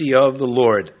majesty of the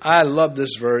Lord. I love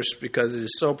this verse because it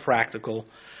is so practical.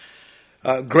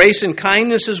 Grace and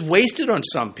kindness is wasted on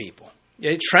some people.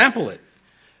 They trample it.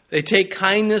 They take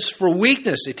kindness for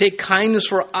weakness. They take kindness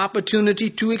for opportunity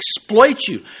to exploit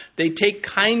you. They take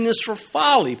kindness for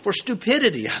folly, for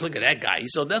stupidity. Look at that guy.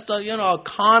 So that's a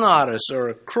con artist or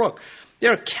a crook.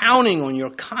 They're counting on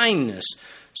your kindness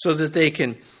so that they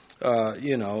can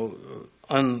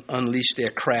unleash their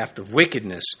craft of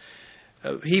wickedness.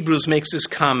 Hebrews makes this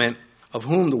comment, of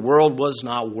whom the world was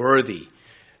not worthy.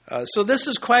 So this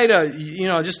is quite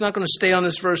just not going to stay on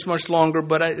this verse much longer,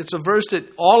 but it's a verse that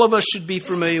all of us should be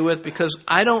familiar with because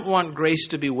I don't want grace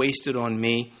to be wasted on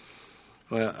me,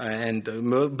 and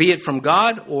be it from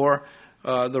God or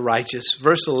the righteous.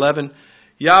 Verse 11,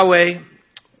 Yahweh,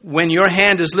 when your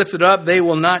hand is lifted up, they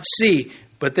will not see,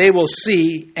 but they will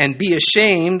see and be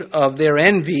ashamed of their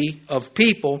envy of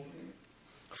people,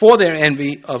 for their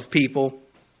envy of people.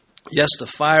 Yes, the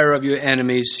fire of your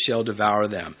enemies shall devour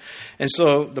them. And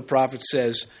so the prophet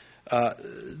says,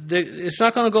 it's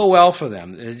not going to go well for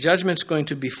them. The judgment's going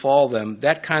to befall them,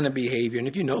 that kind of behavior. And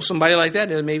if you know somebody like that,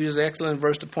 maybe it's an excellent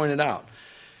verse to point it out.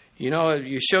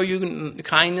 You show you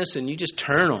kindness and you just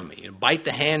turn on me. You bite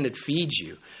the hand that feeds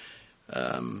you.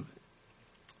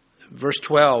 Verse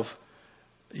 12,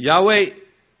 Yahweh,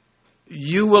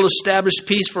 you will establish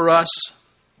peace for us,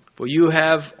 for you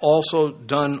have also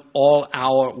done all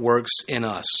our works in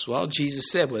us. Well, Jesus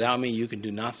said, without me you can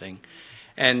do nothing.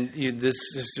 And this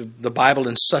is the Bible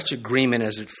in such agreement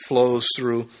as it flows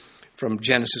through from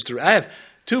Genesis through. I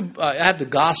have the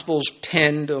Gospels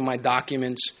penned on my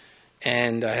documents,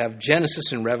 and I have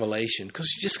Genesis and Revelation,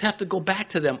 because you just have to go back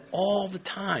to them all the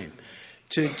time.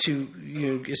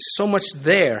 It's so much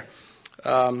there.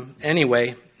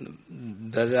 Anyway,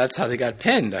 that's how they got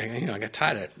penned. I got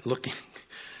tired of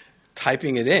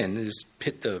typing it in and just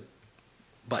hit the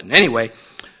button. Anyway,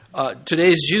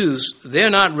 today's Jews, they're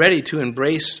not ready to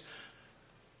embrace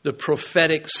the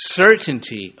prophetic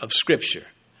certainty of Scripture.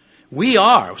 We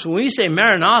are. So when we say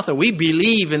Maranatha, we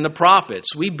believe in the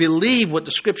prophets. We believe what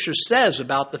the Scripture says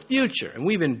about the future, and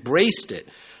we've embraced it.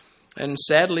 And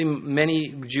sadly,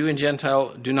 many Jew and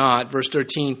Gentile do not. Verse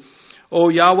 13, O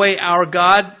Yahweh, our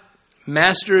God,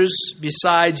 masters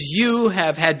besides you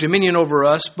have had dominion over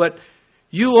us, but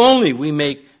you only we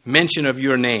make mention of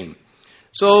your name.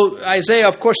 So Isaiah,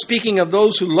 of course, speaking of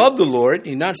those who love the Lord,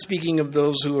 he's not speaking of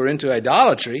those who are into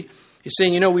idolatry. He's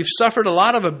saying, we've suffered a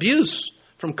lot of abuse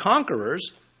from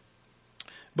conquerors,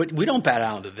 but we don't bow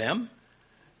down to them.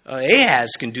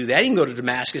 Ahaz can do that. He can go to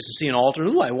Damascus and see an altar.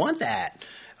 Ooh, I want that.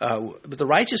 But the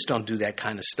righteous don't do that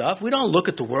kind of stuff. We don't look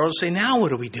at the world and say, now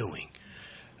what are we doing?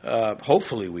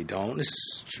 Hopefully we don't.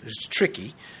 It's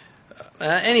tricky.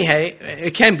 Anyhow,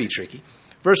 it can be tricky.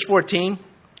 Verse 14,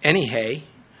 anyhow.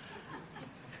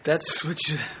 That's what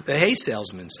the hay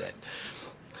salesman said.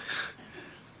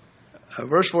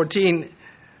 Verse 14,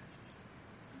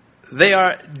 They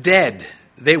are dead,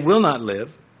 they will not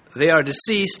live. They are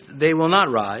deceased, they will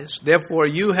not rise. Therefore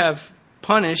you have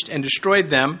punished and destroyed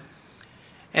them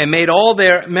and made all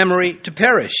their memory to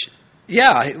perish.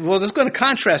 Yeah, well, that's going to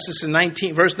contrast this in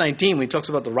verse 19 when he talks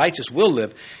about the righteous will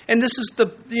live. And this is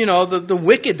the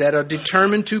wicked that are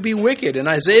determined to be wicked. And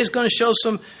Isaiah is going to show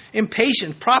some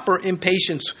impatience, proper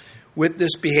impatience with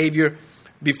this behavior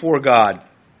before God.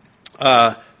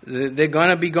 They're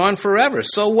going to be gone forever.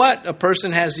 So what? A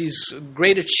person has these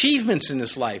great achievements in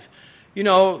his life. You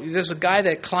know, there's a guy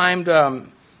that climbed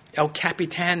El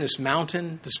Capitan, this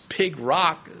mountain, this big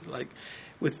rock, like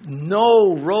with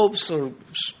no ropes or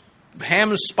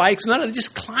hammer spikes, none of it,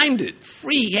 just climbed it,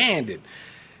 free-handed.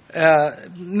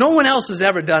 No one else has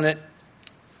ever done it.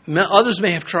 Others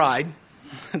may have tried.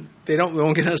 They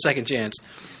won't get a second chance.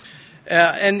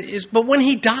 But when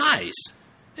he dies,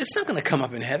 it's not going to come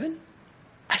up in heaven.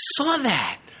 I saw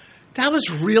that. That was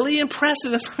really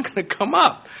impressive. It's not going to come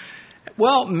up.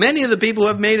 Well, many of the people who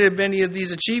have made many of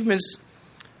these achievements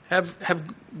have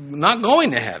not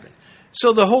going to heaven.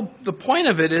 So the point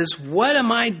of it is, what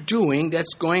am I doing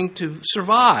that's going to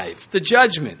survive the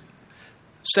judgment?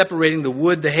 Separating the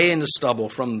wood, the hay, and the stubble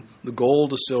from the gold,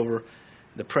 the silver,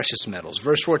 the precious metals.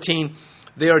 Verse 14,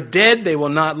 they are dead, they will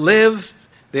not live.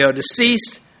 They are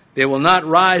deceased, they will not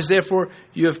rise. Therefore,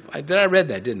 I read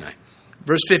that, didn't I?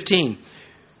 Verse 15,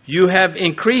 you have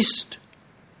increased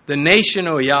the nation,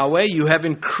 O Yahweh. You have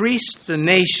increased the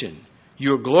nation.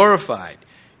 You are glorified.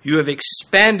 You have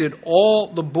expanded all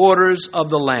the borders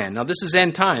of the land. Now, this is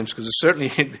end times, because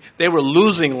certainly they were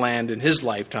losing land in his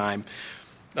lifetime.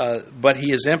 But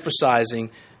he is emphasizing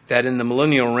that in the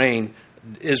millennial reign,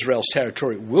 Israel's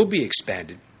territory will be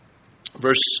expanded.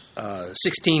 Verse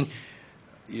 16,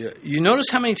 you notice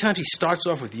how many times he starts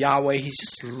off with Yahweh? He's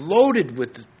just loaded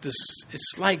with this.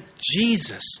 It's like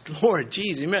Jesus, Lord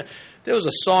Jesus. Remember, there was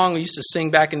a song we used to sing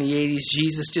back in the 80s,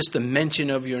 Jesus, just a mention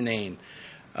of your name.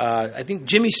 I think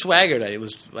Jimmy Swaggart,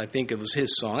 I think it was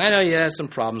his song. I know he had some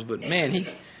problems, but man,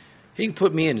 he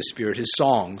put me in the spirit. His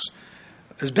songs.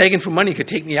 His begging for money could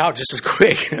take me out just as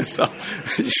quick. So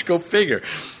just go figure.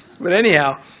 But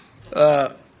anyhow,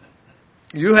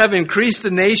 you have increased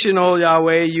the nation, O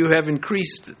Yahweh. You have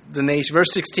increased the nation.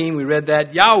 Verse 16, we read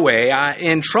that. Yahweh,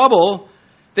 in trouble,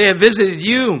 they have visited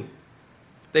you.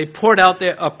 They poured out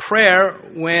a prayer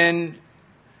when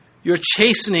your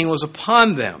chastening was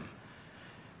upon them.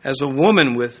 As a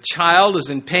woman with child is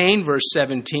in pain, verse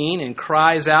 17, and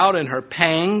cries out in her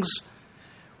pangs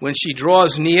when she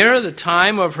draws near the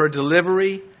time of her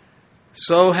delivery,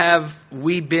 so have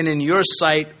we been in your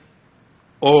sight,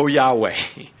 O Yahweh.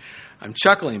 I'm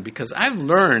chuckling because I've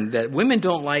learned that women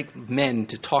don't like men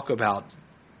to talk about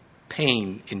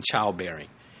pain in childbearing.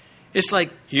 It's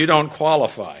like, you don't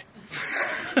qualify.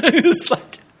 It's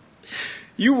like,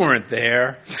 you weren't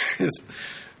there.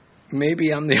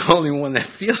 Maybe I'm the only one that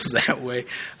feels that way.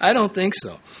 I don't think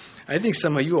so. I think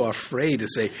some of you are afraid to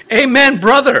say, amen,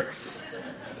 brother.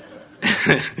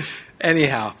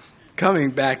 Anyhow,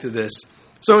 coming back to this.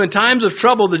 So in times of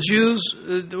trouble, the Jews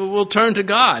will turn to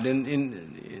God.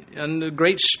 And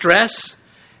great stress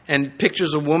and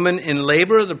pictures of woman in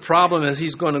labor. The problem, as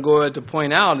he's going to go ahead to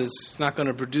point out, is it's not going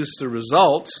to produce the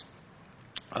results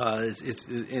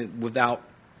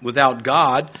without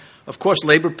God. Of course,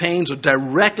 labor pains are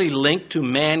directly linked to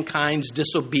mankind's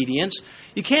disobedience.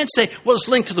 You can't say, well, it's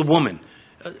linked to the woman.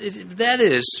 That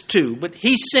is, too. But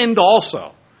he sinned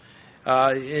also.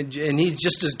 And he's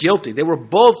just as guilty. They were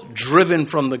both driven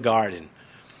from the garden.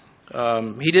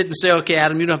 He didn't say, okay,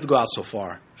 Adam, you don't have to go out so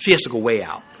far. She has to go way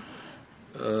out.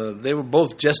 They were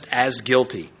both just as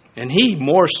guilty. And he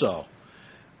more so.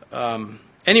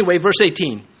 Anyway, verse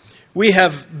 18. We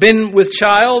have been with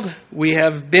child, we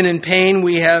have been in pain,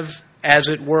 we have, as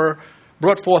it were,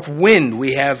 brought forth wind.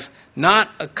 We have not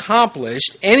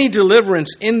accomplished any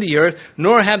deliverance in the earth,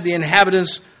 nor have the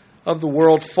inhabitants of the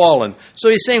world fallen. So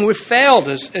he's saying we failed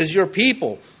as your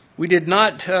people. We did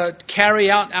not carry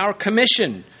out our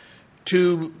commission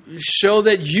to show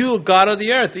that you are God of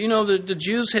the earth. You know, the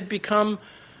Jews had become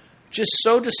just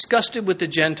so disgusted with the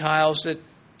Gentiles that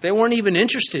they weren't even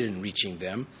interested in reaching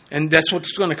them. And that's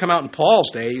what's going to come out in Paul's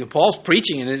day. Paul's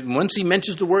preaching, and once he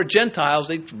mentions the word Gentiles,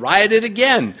 they rioted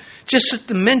again, just at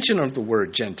the mention of the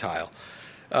word Gentile.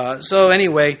 So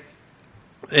anyway,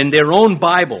 in their own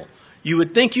Bible, you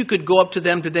would think you could go up to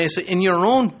them today and say, in your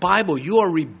own Bible, you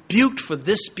are rebuked for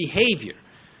this behavior.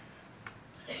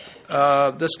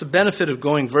 That's the benefit of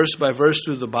going verse by verse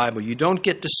through the Bible. You don't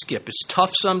get to skip. It's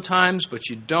tough sometimes, but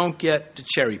you don't get to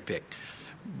cherry pick.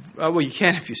 Well, you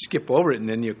can if you skip over it and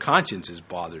then your conscience is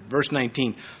bothered. Verse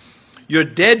 19, Your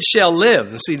dead shall live.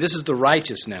 And see, this is the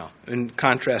righteous now, in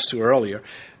contrast to earlier.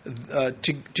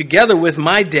 Together with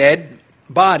my dead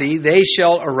body, they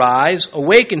shall arise.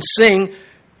 Awake and sing,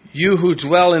 you who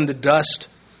dwell in the dust.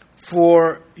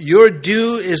 For your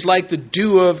dew is like the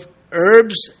dew of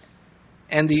herbs,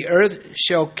 and the earth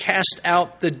shall cast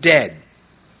out the dead.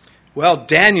 Well,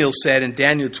 Daniel said in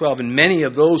Daniel 12, and many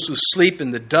of those who sleep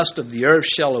in the dust of the earth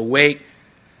shall awake,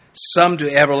 some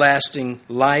to everlasting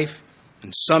life,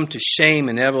 and some to shame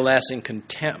and everlasting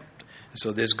contempt. And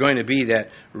so there's going to be that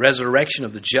resurrection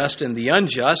of the just and the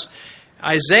unjust.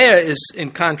 Isaiah is, in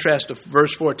contrast to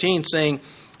verse 14, saying,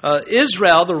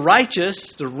 Israel, the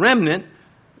righteous, the remnant,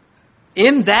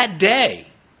 in that day,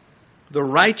 the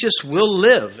righteous will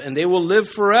live, and they will live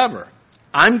forever.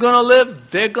 I'm going to live,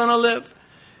 they're going to live.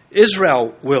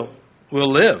 Israel will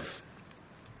live.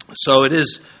 So it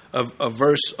is a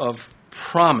verse of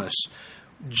promise.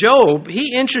 Job,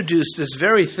 he introduced this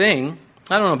very thing.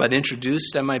 I don't know about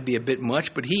introduced, that might be a bit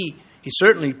much, but he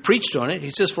certainly preached on it. He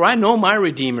says, for I know my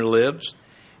Redeemer lives,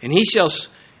 and he shall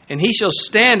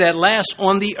stand at last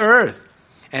on the earth.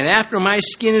 And after my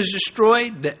skin is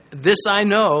destroyed, this I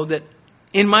know, that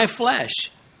in my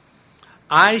flesh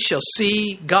I shall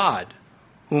see God,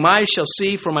 whom I shall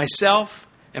see for myself,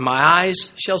 and my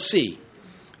eyes shall see.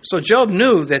 So Job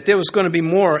knew that there was going to be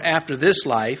more after this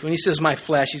life. When he says my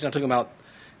flesh, he's not talking about,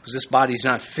 because this body's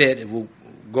not fit, it will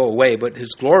go away, but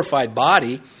his glorified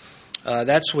body,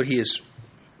 that's what he is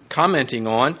commenting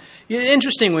on.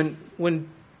 Interesting, when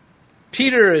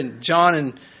Peter and John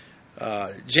and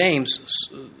James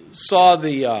saw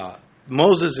the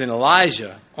Moses and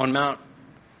Elijah on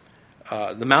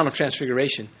the Mount of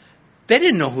Transfiguration, they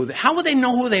didn't know how would they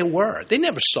know who they were? They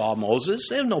never saw Moses.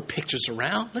 They have no pictures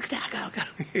around. Look at that.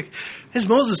 There's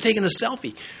Moses taking a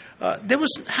selfie.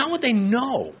 How would they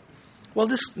know? Well,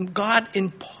 this God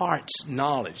imparts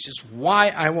knowledge. It's why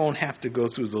I won't have to go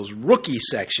through those rookie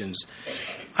sections.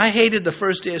 I hated the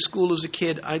first day of school as a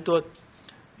kid. I thought,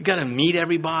 you got to meet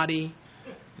everybody.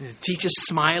 The teacher's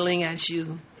smiling at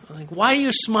you. I'm like, why are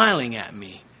you smiling at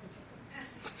me?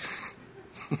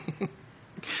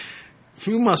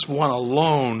 You must want a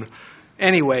loan.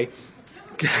 Anyway,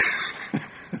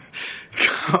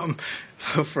 come,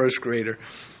 the first grader.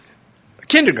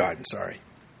 Kindergarten, sorry.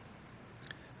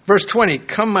 Verse 20,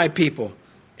 come my people,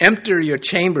 enter your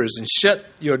chambers and shut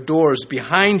your doors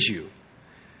behind you.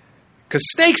 Because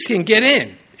snakes can get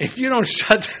in. If you don't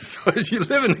shut the doors, you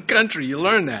live in the country, you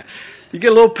learn that. You get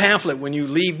a little pamphlet when you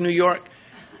leave New York.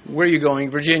 Where are you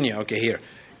going? Virginia. Okay, here.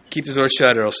 Keep the door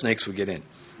shut or else snakes will get in.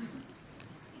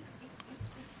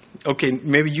 Okay,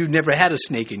 maybe you've never had a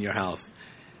snake in your house.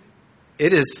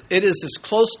 It is as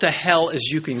close to hell as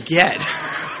you can get.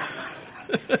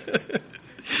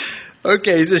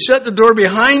 Okay, he says, shut the door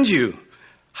behind you.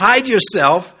 Hide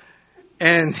yourself,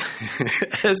 and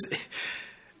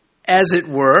as it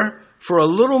were, for a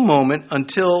little moment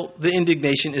until the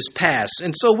indignation is past.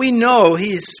 And so we know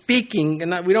he's speaking,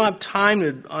 and we don't have time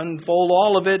to unfold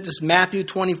all of it. This Matthew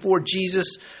 24,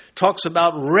 Jesus talks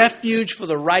about refuge for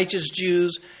the righteous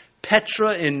Jews.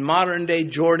 Petra in modern-day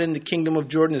Jordan, the kingdom of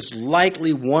Jordan, is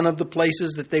likely one of the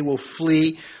places that they will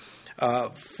flee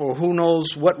for who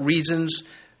knows what reasons.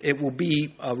 It will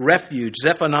be a refuge.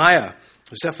 Zephaniah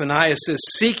says,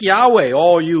 seek Yahweh,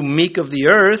 all you meek of the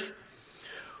earth,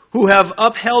 who have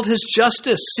upheld his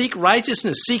justice. Seek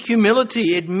righteousness, seek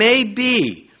humility. It may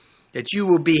be that you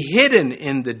will be hidden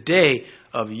in the day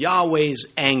of Yahweh's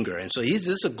anger. And so this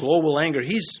is a global anger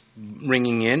he's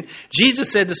ringing in. Jesus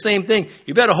said the same thing.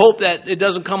 You better hope that it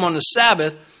doesn't come on the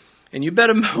Sabbath, and you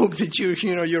better hope that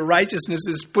your righteousness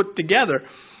is put together.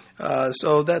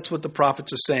 So that's what the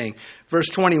prophets are saying. Verse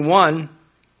 21,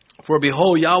 for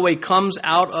behold, Yahweh comes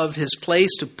out of his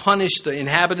place to punish the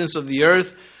inhabitants of the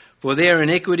earth for their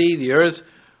iniquity. The earth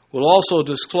will also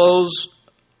disclose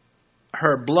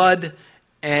her blood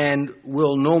and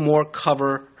will no more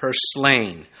cover her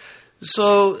slain.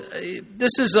 So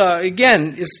this is,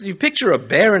 again, you picture a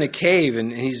bear in a cave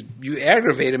and you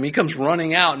aggravate him. He comes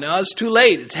running out. Now it's too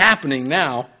late. It's happening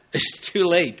now. It's too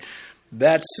late.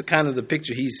 That's kind of the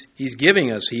picture he's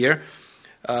giving us here.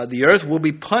 The earth will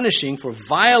be punishing for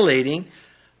violating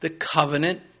the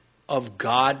covenant of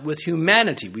God with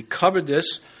humanity. We covered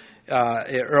this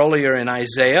earlier in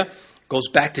Isaiah. It goes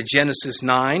back to Genesis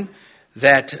 9,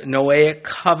 that Noahic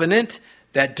covenant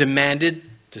that demanded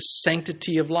the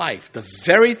sanctity of life, the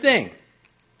very thing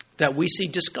that we see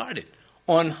discarded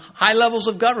on high levels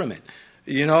of government.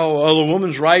 The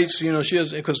woman's rights, she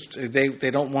has, because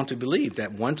they don't want to believe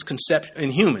that once conception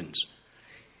in humans,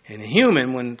 in a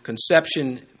human, when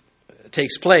conception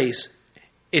takes place,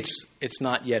 it's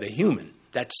not yet a human.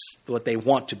 That's what they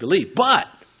want to believe. But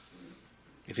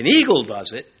if an eagle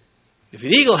does it, if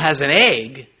an eagle has an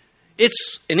egg,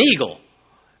 it's an eagle.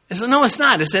 And so, no, it's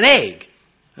not. It's an egg.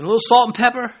 And a little salt and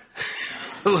pepper.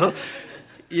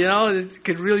 It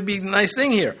could really be a nice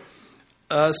thing here.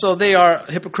 So they are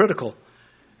hypocritical.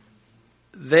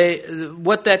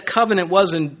 What that covenant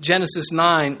was in Genesis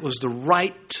 9 was the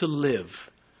right to live.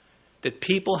 That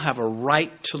people have a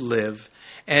right to live.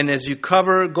 And as you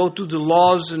go through the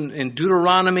laws in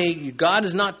Deuteronomy, God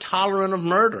is not tolerant of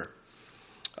murder.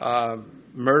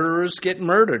 Murderers get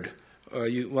murdered.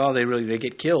 They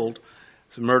get killed.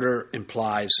 So murder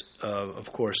implies,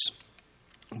 of course,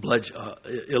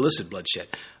 illicit bloodshed.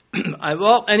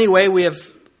 Anyway,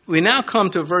 we now come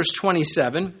to verse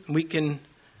 27.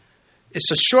 It's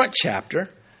a short chapter,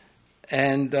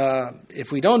 and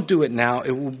if we don't do it now,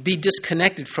 it will be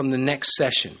disconnected from the next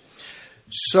session.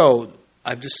 So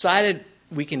I've decided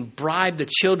we can bribe the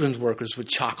children's workers with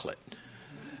chocolate.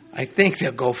 I think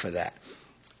they'll go for that.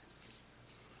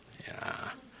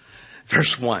 Yeah.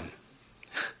 Verse 1.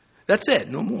 That's it,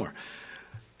 no more.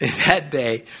 In that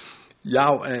day,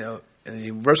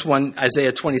 verse 1,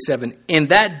 Isaiah 27, in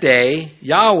that day,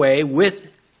 Yahweh with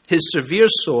his severe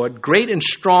sword, great and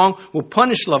strong, will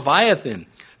punish Leviathan,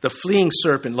 the fleeing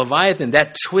serpent, Leviathan,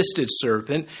 that twisted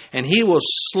serpent, and he will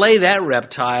slay that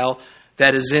reptile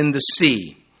that is in the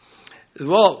sea.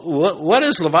 Well, what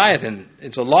is Leviathan?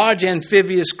 It's a large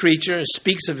amphibious creature. It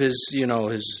speaks of his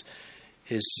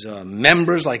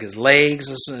members, like his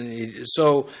legs.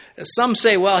 So some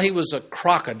say, well, he was a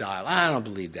crocodile. I don't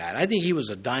believe that. I think he was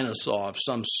a dinosaur of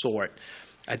some sort.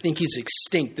 I think he's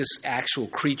extinct, this actual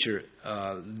creature.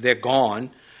 They're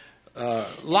gone.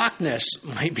 Loch Ness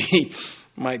might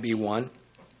be one.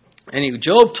 Anyway,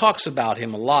 Job talks about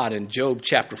him a lot in Job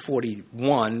chapter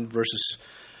 41, verses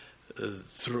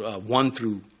 1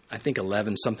 through, I think,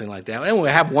 11, something like that. Anyway,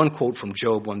 I have one quote from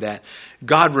Job on that.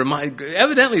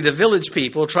 Evidently the village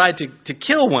people tried to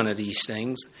kill one of these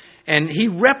things, and he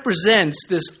represents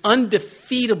this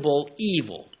undefeatable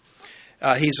evil.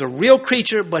 He's a real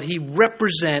creature, but he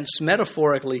represents,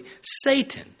 metaphorically,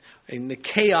 Satan and the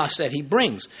chaos that he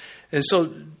brings. And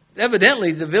so,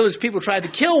 evidently, the village people tried to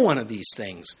kill one of these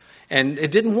things, and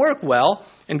it didn't work well.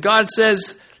 And God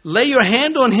says, lay your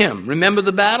hand on him. Remember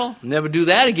the battle? Never do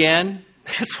that again.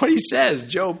 That's what he says,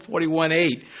 Job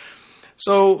 41:8.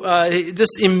 So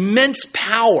this immense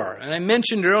power, and I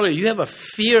mentioned earlier, you have a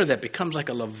fear that becomes like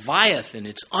a Leviathan.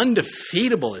 It's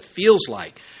undefeatable, it feels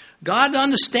like. God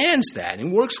understands that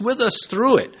and works with us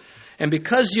through it. And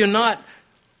because you're not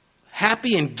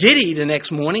happy and giddy the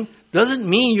next morning, doesn't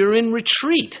mean you're in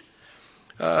retreat.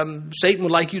 Satan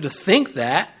would like you to think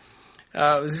that.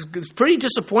 It's pretty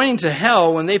disappointing to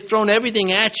hell when they've thrown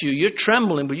everything at you. You're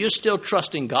trembling, but you're still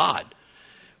trusting God.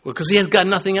 Well, because he has got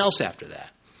nothing else after that.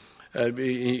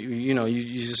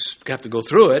 You just have to go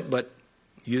through it, but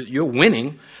you're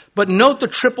winning. But note the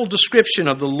triple description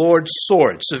of the Lord's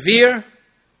sword. Severe,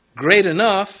 great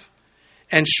enough,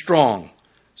 and strong.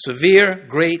 Severe,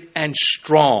 great, and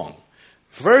strong.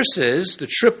 Versus the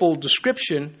triple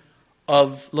description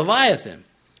of Leviathan.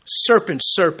 Serpent,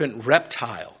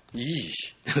 reptile.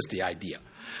 Yeesh. That's the idea.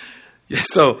 Yeah,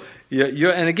 so,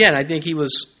 and again, I think he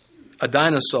was a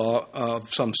dinosaur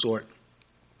of some sort.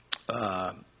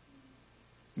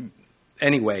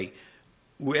 Anyway,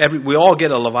 we all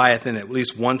get a Leviathan at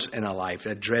least once in our life,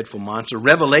 that dreadful monster.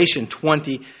 Revelation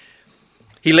 20,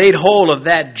 he laid hold of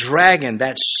that dragon,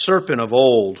 that serpent of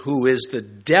old, who is the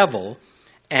devil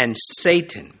and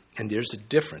Satan. And there's a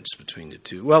difference between the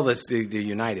two. Well, they're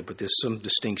united, but there's some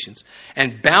distinctions.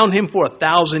 And bound him for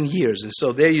 1,000 years. And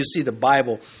so there you see the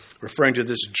Bible referring to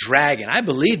this dragon. I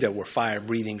believe there were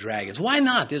fire-breathing dragons. Why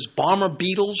not? There's bomber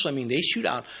beetles. I mean, they shoot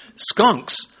out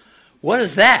skunks. What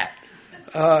is that?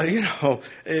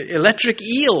 Electric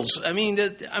eels. I mean,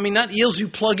 not eels you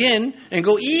plug in and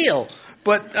go eel.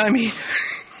 But,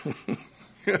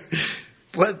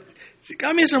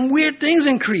 some weird things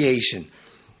in creation.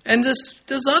 And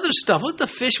there's other stuff. Look at the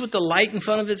fish with the light in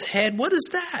front of its head. What is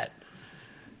that?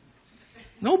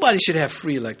 Nobody should have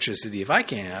free electricity if I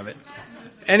can't have it.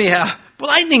 Anyhow,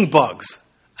 lightning bugs.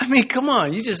 I mean, come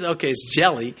on. It's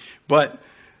jelly, but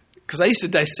because I used to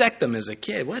dissect them as a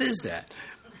kid. What is that?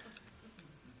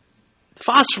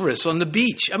 Phosphorus on the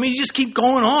beach. I mean, you just keep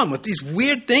going on with these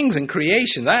weird things in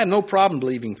creation. I had no problem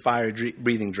believing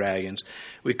fire-breathing dragons.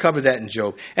 We covered that in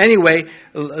Job. Anyway,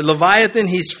 Leviathan,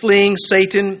 he's fleeing.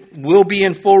 Satan will be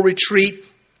in full retreat.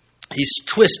 He's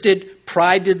twisted.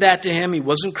 Pride did that to him. He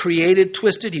wasn't created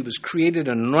twisted. He was created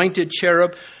an anointed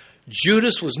cherub.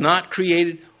 Judas was not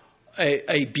created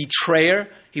a betrayer.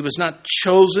 He was not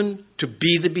chosen to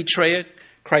be the betrayer.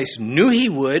 Christ knew he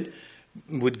would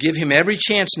give him every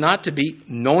chance not to be,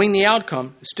 knowing the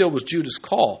outcome, it still was Judas'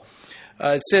 call.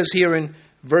 It says here in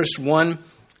verse 1,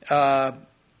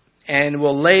 and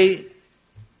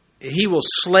he will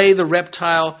slay the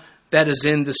reptile that is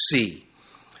in the sea.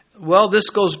 Well, this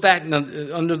goes back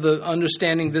under the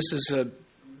understanding this is a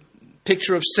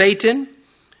picture of Satan.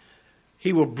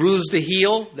 He will bruise the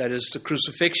heel, that is the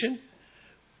crucifixion,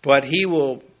 but he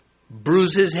will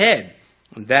bruise his head.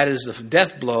 And that is the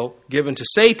death blow given to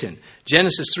Satan.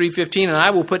 Genesis 3:15, and I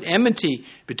will put enmity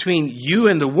between you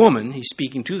and the woman, he's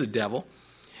speaking to the devil,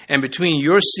 and between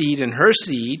your seed and her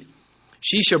seed.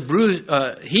 He shall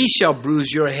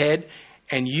bruise your head,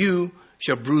 and you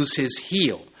shall bruise his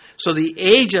heel. So the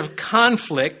age of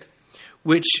conflict,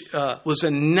 which was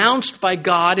announced by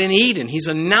God in Eden, he's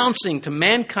announcing to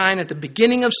mankind at the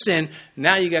beginning of sin,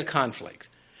 now you got conflict.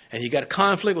 And you got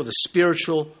conflict with the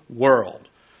spiritual world.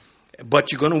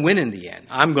 But you're going to win in the end.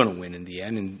 I'm going to win in the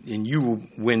end, and you will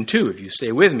win too if you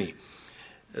stay with me.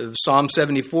 Psalm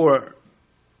 74,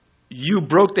 you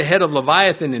broke the head of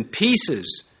Leviathan in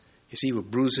pieces. You see, he will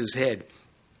bruise his head.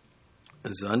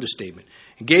 That's an understatement.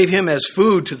 And gave him as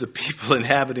food to the people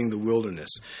inhabiting the wilderness.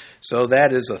 So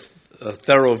that is a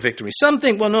thorough victory. Some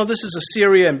think, well, no, this is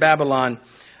Assyria and Babylon.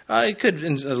 It could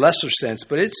in a lesser sense,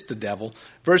 but it's the devil.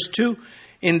 Verse 2,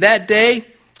 in that day,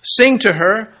 sing to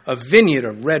her a vineyard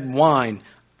of red wine.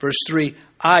 Verse 3,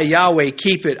 I, Yahweh,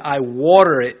 keep it. I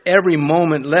water it every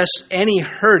moment, lest any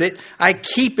hurt it. I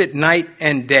keep it night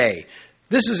and day.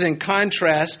 This is in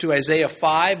contrast to Isaiah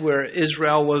 5, where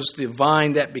Israel was the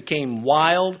vine that became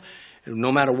wild.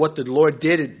 No matter what the Lord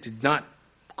did, it did not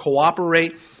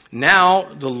cooperate. Now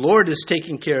the Lord is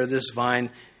taking care of this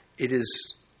vine. It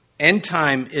is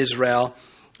end-time Israel,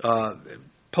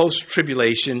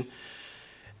 post-tribulation.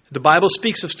 The Bible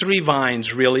speaks of three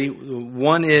vines, really.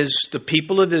 One is the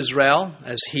people of Israel,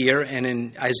 as here and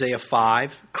in Isaiah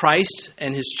 5. Christ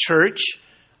and his church,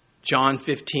 John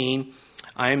 15.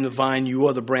 I am the vine, you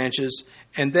are the branches.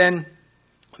 And then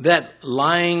that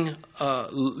lie-loving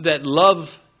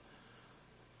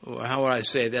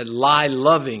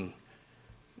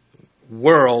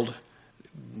world,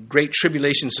 great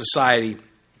tribulation society,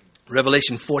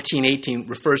 Revelation 14:18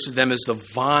 refers to them as the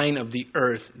vine of the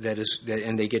earth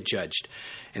and they get judged.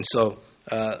 And so,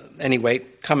 anyway,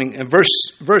 coming in verse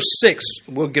 6,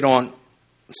 we'll get on,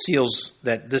 seals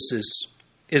that this is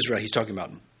Israel he's talking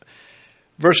about.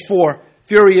 Verse 4,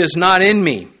 fury is not in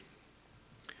me.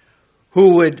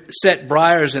 Who would set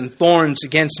briars and thorns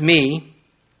against me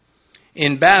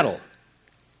in battle?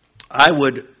 I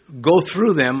would go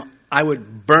through them. I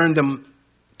would burn them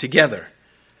together.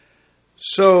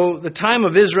 So the time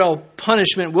of Israel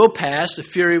punishment will pass. The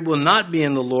fury will not be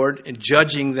in the Lord and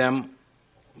judging them.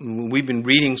 We've been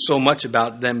reading so much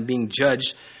about them being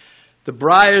judged. The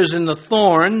briars and the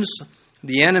thorns,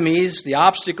 the enemies, the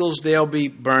obstacles, they'll be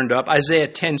burned up. Isaiah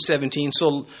 10:17.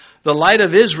 So the light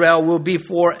of Israel will be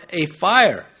for a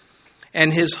fire,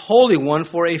 and his Holy One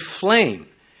for a flame.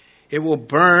 It will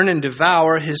burn and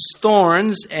devour his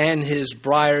thorns and his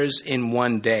briars in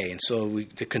one day. And so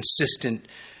the consistent,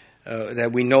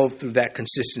 that we know through that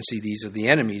consistency, these are the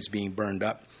enemies being burned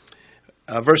up.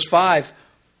 Verse 5,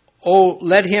 oh,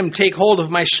 let him take hold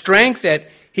of my strength that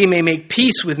he may make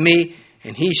peace with me,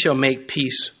 and he shall make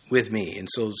peace with me. And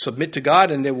so submit to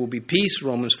God and there will be peace,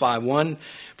 Romans 5:1.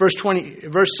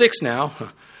 Verse 6 now,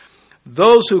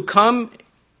 those who come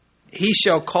he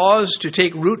shall cause to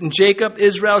take root in Jacob.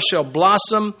 Israel shall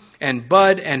blossom and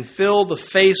bud and fill the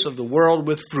face of the world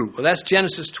with fruit. Well, that's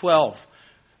Genesis 12,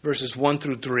 verses 1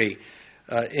 through 3,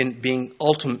 in being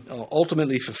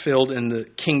ultimately fulfilled in the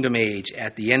kingdom age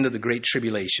at the end of the Great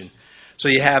Tribulation. So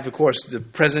you have, of course, the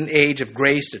present age of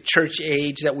grace, the church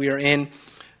age that we are in.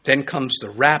 Then comes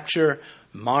the rapture,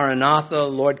 Maranatha,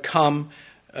 Lord come.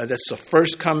 That's the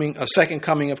first coming, second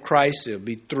coming of Christ. It'll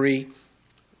be 3.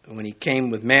 When he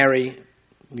came with Mary,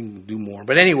 we can do more.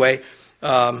 But anyway,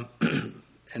 and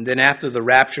then after the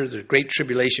rapture, the Great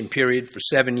Tribulation period for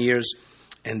 7 years,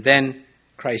 and then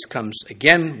Christ comes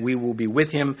again. We will be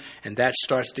with him, and that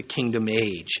starts the kingdom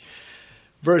age.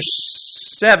 Verse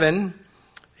 7,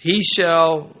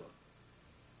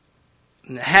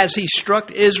 has he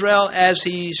struck Israel as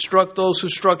he struck those who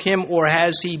struck him, or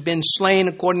has he been slain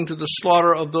according to the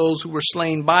slaughter of those who were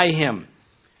slain by him?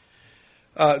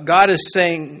 God is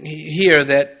saying here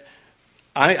that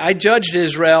I judged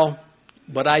Israel,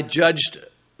 but I judged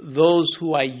those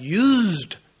who I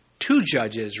used to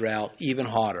judge Israel even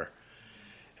harder.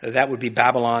 That would be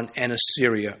Babylon and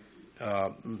Assyria.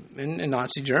 And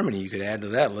Nazi Germany, you could add to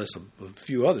that list a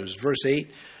few others. Verse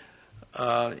 8,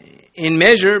 in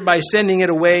measure, by sending it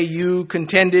away, you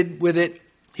contended with it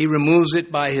He removes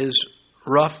it by his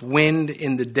rough wind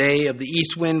in the day of the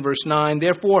east wind. Verse 9,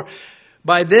 therefore,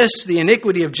 by this the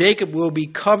iniquity of Jacob will be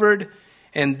covered,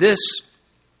 and this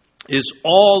is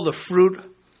all the fruit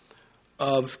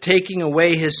of taking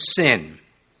away his sin,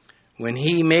 when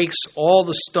he makes all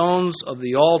the stones of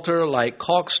the altar like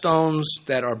caulkstones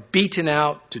that are beaten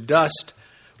out to dust.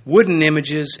 Wooden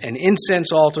images and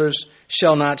incense altars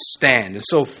shall not stand. And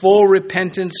so full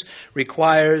repentance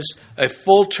requires a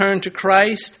full turn to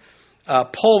Christ,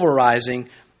 pulverizing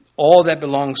all that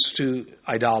belongs to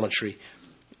idolatry.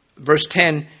 Verse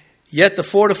 10, yet the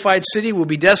fortified city will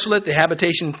be desolate, the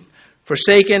habitation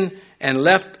forsaken, and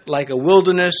left like a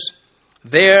wilderness.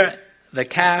 There the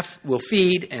calf will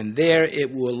feed, and there it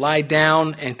will lie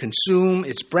down and consume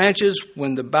its branches.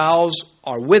 When the boughs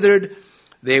are withered,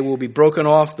 they will be broken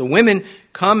off. The women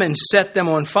come and set them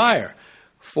on fire,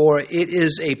 for it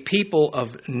is a people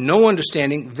of no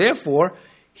understanding. Therefore,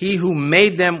 he who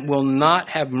made them will not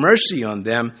have mercy on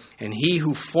them, and he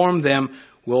who formed them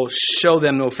will show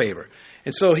them no favor.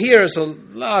 And so here's a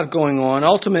lot going on.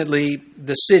 Ultimately,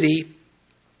 the city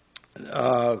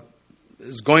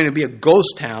is going to be a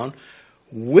ghost town.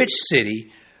 Which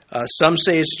city? Some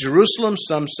say it's Jerusalem.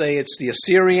 Some say it's the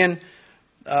Assyrian.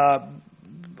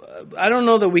 I don't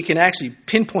know that we can actually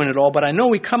pinpoint it all, but I know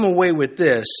we come away with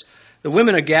this. The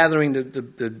women are gathering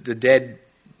the dead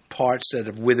parts that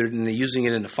have withered, and they're using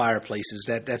it in the fireplaces.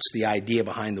 That's the idea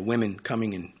behind the women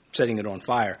coming and setting it on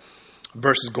fire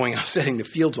versus going out setting the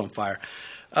fields on fire.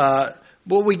 But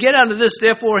we get out of this,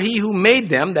 therefore he who made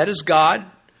them, that is God,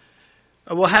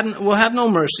 will have no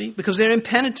mercy because they're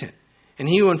impenitent. And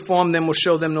he who informed them will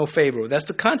show them no favor. That's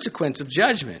the consequence of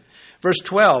judgment. Verse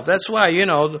 12, that's why,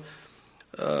 the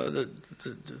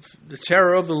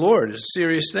terror of the Lord is a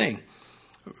serious thing.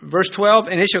 Verse 12,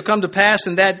 and it shall come to pass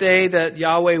in that day that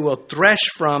Yahweh will thresh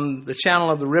from the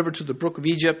channel of the river to the brook of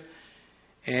Egypt,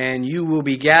 and you will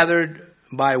be gathered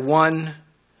by one,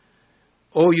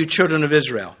 O you children of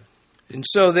Israel. And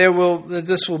so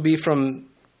this will be from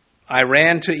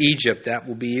Iran to Egypt. That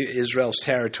will be Israel's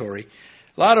territory.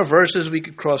 A lot of verses we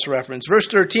could cross-reference. Verse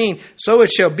 13, so it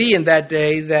shall be in that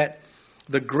day that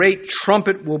the great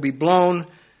trumpet will be blown.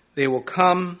 They will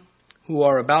come who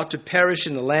are about to perish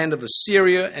in the land of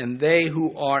Assyria, and they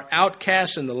who are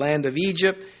outcast in the land of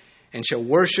Egypt, and shall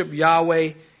worship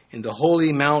Yahweh in the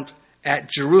holy mount at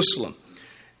Jerusalem.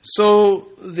 So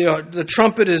the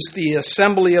trumpet is the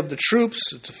assembly of the troops.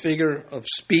 It's a figure of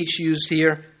speech used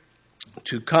here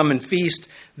to come and feast.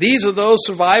 These are those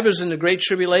survivors in the Great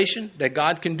Tribulation that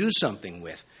God can do something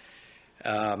with.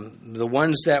 The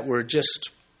ones that were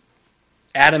just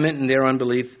adamant in their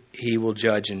unbelief, he will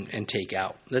judge and take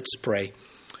out. Let's pray.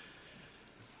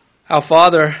 Our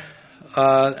Father,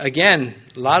 again,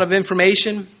 a lot of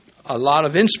information, a lot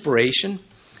of inspiration,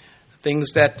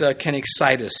 things that can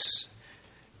excite us,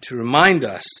 to remind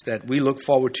us that we look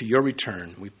forward to your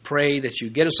return. We pray that you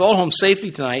get us all home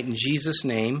safely tonight. In Jesus'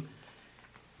 name,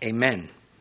 amen.